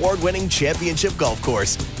our award-winning championship golf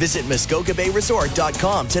course. Visit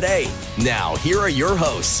MuskokaBayResort.com today. Now, here are your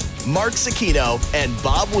hosts, Mark Cicchino and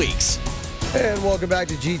Bob Weeks. And welcome back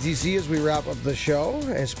to GTC as we wrap up the show.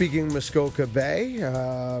 And speaking of Muskoka Bay,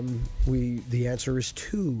 the answer is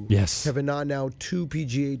 2. Yes. Kevin Na now 2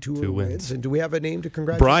 PGA Tour 2 wins. wins. And do we have a name to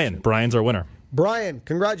congratulate? Brian's our winner. Brian,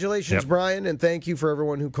 congratulations, Yep. Brian, and thank you for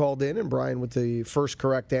everyone who called in. And Brian with the first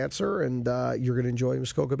correct answer, and you're going to enjoy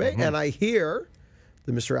Muskoka Bay. And I hear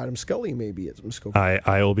that Mr. Adam Scully may be at Muskoka Bay.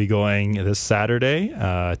 I will be going this Saturday.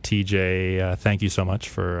 TJ, thank you so much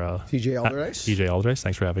for TJ Alderdice. TJ Alderdice,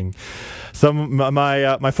 thanks for having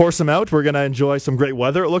my foursome out. We're going to enjoy some great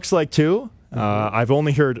weather, it looks like, too. I've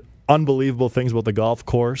only heard unbelievable things about the golf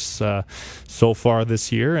course so far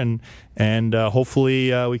this year, and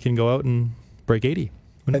hopefully we can go out and break 80.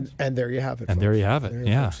 And there you have it. And folks. there you have it.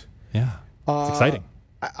 Yeah. It's exciting.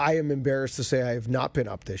 I am embarrassed to say I have not been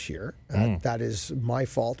up this year. That is my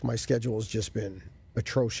fault. My schedule has just been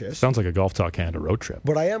atrocious. Sounds like a Golf Talk Canada road trip.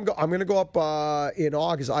 But I'm going to go up in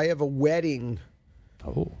August. I have a wedding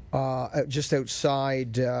just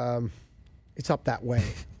outside. It's up that way.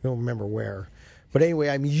 I don't remember where. But anyway,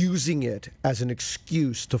 I'm using it as an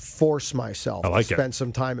excuse to force myself to spend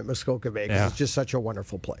some time at Muskoka Bay because it's just such a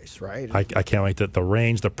wonderful place, right? I can't wait. The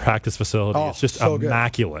range, the practice facility, it's just so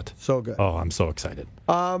immaculate. Good. So good. Oh, I'm so excited.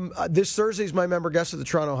 This Thursday is my member guest at the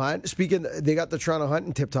Toronto Hunt. Speaking, they got the Toronto Hunt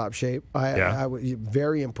in tip-top shape. I was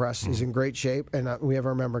very impressed. He's in great shape, and we have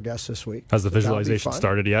our member guest this week. Has the visualization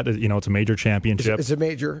started yet? It's a major championship. It's a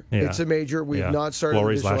major. Yeah. It's a major. We've not started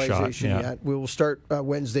Lori's the visualization last shot. yet. We will start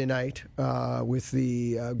Wednesday night with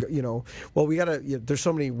the, we got to, there's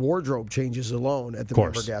so many wardrobe changes alone at the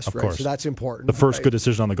member guest, of right? course. So that's important. The first good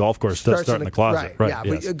decision on the golf course does start in the closet. Right. Yeah,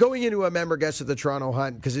 yes. but going into a member guest at the Toronto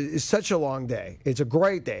Hunt, because it's such a long day. It's a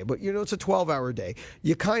great day, but it's a 12-hour day.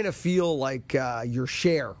 You kind of feel like your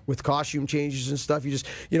share with costume changes and stuff. You just,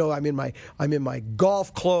 I'm in my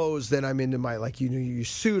golf clothes, then I'm into my your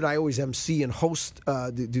suit. I always MC and host,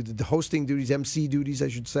 do the hosting duties, MC duties, I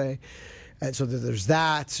should say. And so there's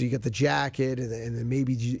that. So you get the jacket, and then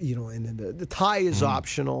maybe and then the tie is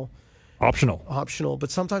optional. Optional, but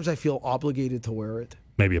sometimes I feel obligated to wear it.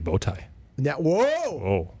 Maybe a bow tie. Now,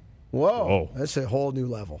 whoa, that's a whole new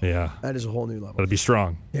level. Yeah, that is a whole new level. That'd be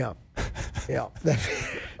strong. Yeah.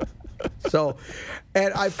 So,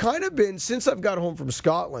 and I've kind of been, since I've got home from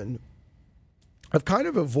Scotland, I've kind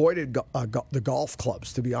of avoided the golf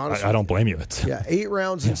clubs, to be honest. I don't blame you. 8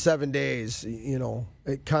 rounds in 7 days.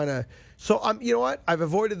 It kind of. So I'm. You know what? I've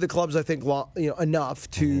avoided the clubs. I think enough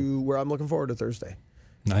to where I'm looking forward to Thursday.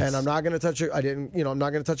 Nice. And I'm not going to touch it. I'm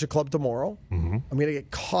not going to touch a club tomorrow. Mm-hmm. I'm going to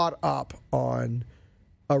get caught up on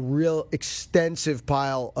a real extensive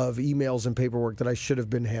pile of emails and paperwork that I should have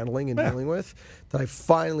been handling and dealing with that I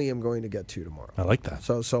finally am going to get to tomorrow. I like that.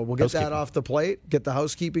 So we'll get that off the plate, get the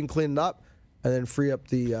housekeeping cleaned up, and then free up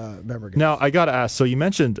the memory. Now, I got to ask, so you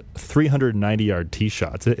mentioned 390-yard tee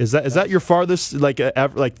shots. Is that your farthest,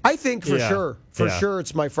 ever? I think for sure. For sure,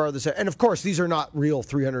 it's my farthest. And, of course, these are not real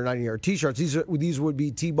 390-yard tee shots. These would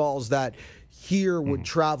be tee balls that here would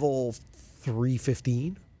travel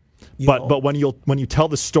 315. But when you tell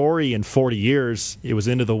the story in 40 years, it was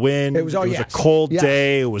into the wind. It was a cold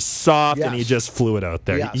day. It was soft, and you just flew it out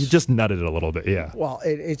there. Yes. You just nutted it a little bit. Yeah. Well,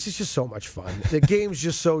 it's just so much fun. The game's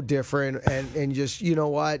just so different, and just, you know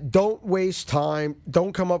what? Don't waste time.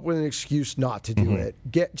 Don't come up with an excuse not to do it.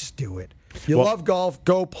 Just do it. You love golf.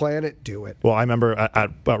 Go plan it. Do it. Well, I remember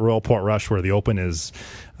at Royal Portrush, where the Open is,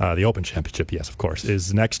 the Open Championship, yes, of course,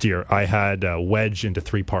 is next year. I had wedge into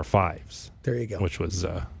 3 par 5s. There you go. Which was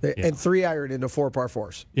and 3 iron into 4 par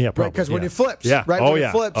 4s. Yeah, probably. Because when it flips, when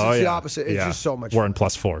it flips, it's the opposite. It's just so much We're fun. in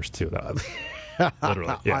 +4s too. That was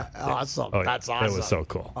literally awesome. That's awesome. It was so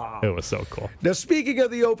cool. It was so cool. Now, speaking of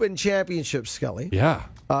the Open Championship, Skelly.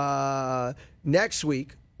 Yeah. Next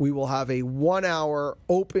week, we will have a 1-hour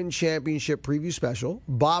Open Championship preview special.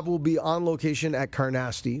 Bob will be on location at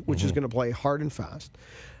Carnoustie, which is going to play hard and fast.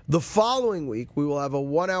 The following week, we will have a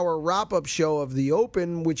 1-hour wrap-up show of the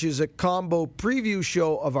Open, which is a combo preview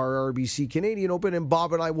show of our RBC Canadian Open, and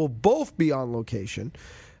Bob and I will both be on location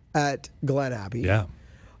at Glen Abbey. Yeah.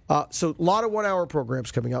 So a lot of 1-hour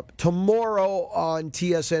programs coming up. Tomorrow on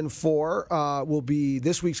TSN4 will be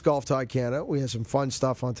this week's Golf Talk Canada. We have some fun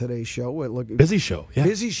stuff on today's show. Busy show. Yeah.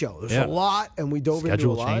 Busy show. There's a lot, and we dove into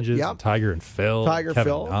a lot. Schedule changes. Yep. Tiger and Phil.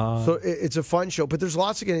 So it's a fun show, but there's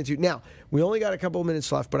lots to get into. Now, we only got a couple of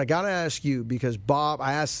minutes left, but I got to ask you, because Bob,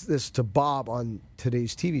 I asked this to Bob on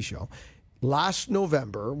today's TV show. Last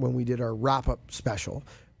November, when we did our wrap-up special,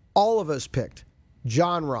 all of us picked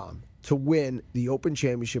Jon Rahm to win the Open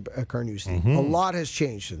Championship at Carnoustie. A lot has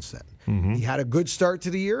changed since then. He had a good start to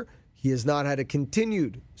the year. He has not had a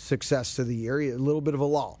continued success to the year. He had a little bit of a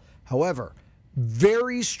lull. However,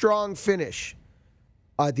 very strong finish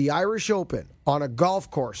at the Irish Open on a golf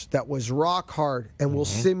course that was rock hard and will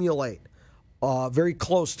simulate very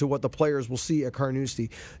close to what the players will see at Carnoustie.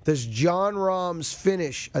 Does Jon Rahm's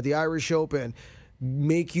finish at the Irish Open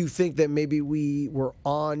make you think that maybe we were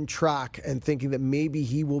on track and thinking that maybe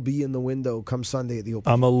he will be in the window come Sunday at the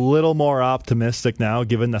Open? I'm a little more optimistic now,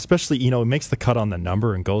 given especially, he makes the cut on the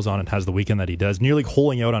number and goes on and has the weekend that he does. Nearly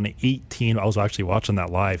holing out on 18. I was actually watching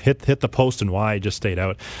that live. Hit the post and wide, just stayed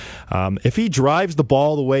out. If he drives the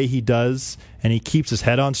ball the way he does and he keeps his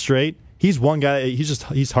head on straight, he's one guy.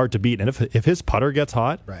 He's hard to beat. And if his putter gets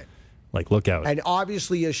hot, right, look out. And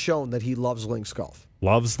obviously has shown that he loves links golf.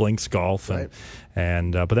 Loves links golf, right.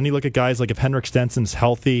 But then you look at guys like if Henrik Stenson's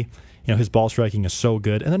healthy, his ball striking is so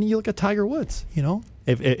good, and then you look at Tiger Woods.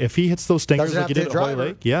 If he hits those stingers like he did at Hoy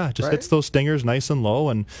Lake, hits those stingers nice and low,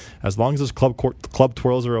 and as long as his club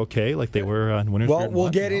twirls are okay, like they were on Winners. Well, we'll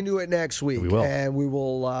get into it next week, we will. And we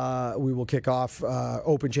will kick off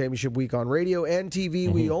Open Championship week on radio and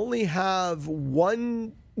TV. We only have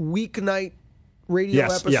one weeknight radio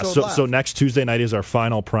episode left. So next Tuesday night is our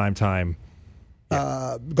final prime time.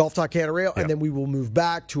 Golf Talk Canada Radio, and then we will move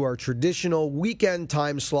back to our traditional weekend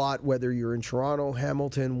time slot, whether you're in Toronto,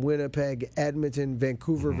 Hamilton, Winnipeg, Edmonton,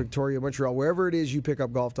 Vancouver, Victoria, Montreal, wherever it is you pick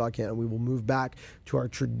up Golf Talk Canada, we will move back to our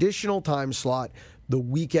traditional time slot, the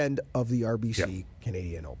weekend of the RBC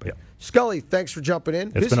Canadian Open. Yep. Scully, thanks for jumping in.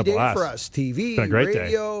 It's Busy been a blast. day for us. TV, been a great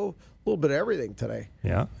radio, a little bit of everything today.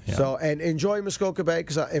 Yeah. So, and enjoy Muskoka Bay,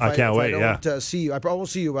 because if I can't wait, I don't see you, I won't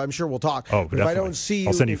see you, but I'm sure we'll talk. Oh, but if I don't see you,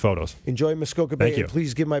 I'll send you photos. Enjoy Muskoka Bay. Thank you. And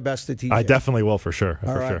please give my best to TJ. I definitely will, for sure.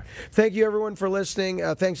 All for right. sure. Thank you, everyone, for listening.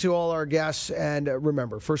 Thanks to all our guests. And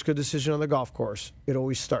remember, first good decision on the golf course, it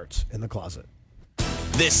always starts in the closet.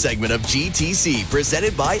 This segment of GTC,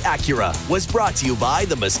 presented by Acura, was brought to you by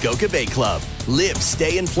the Muskoka Bay Club. Live,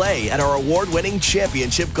 stay, and play at our award-winning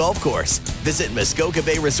championship golf course. Visit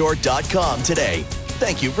MuskokaBayResort.com today.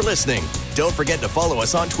 Thank you for listening. Don't forget to follow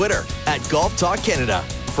us on Twitter at Golf Talk Canada.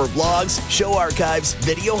 For blogs, show archives,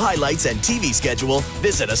 video highlights, and TV schedule,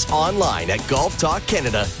 visit us online at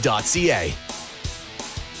golftalkcanada.ca.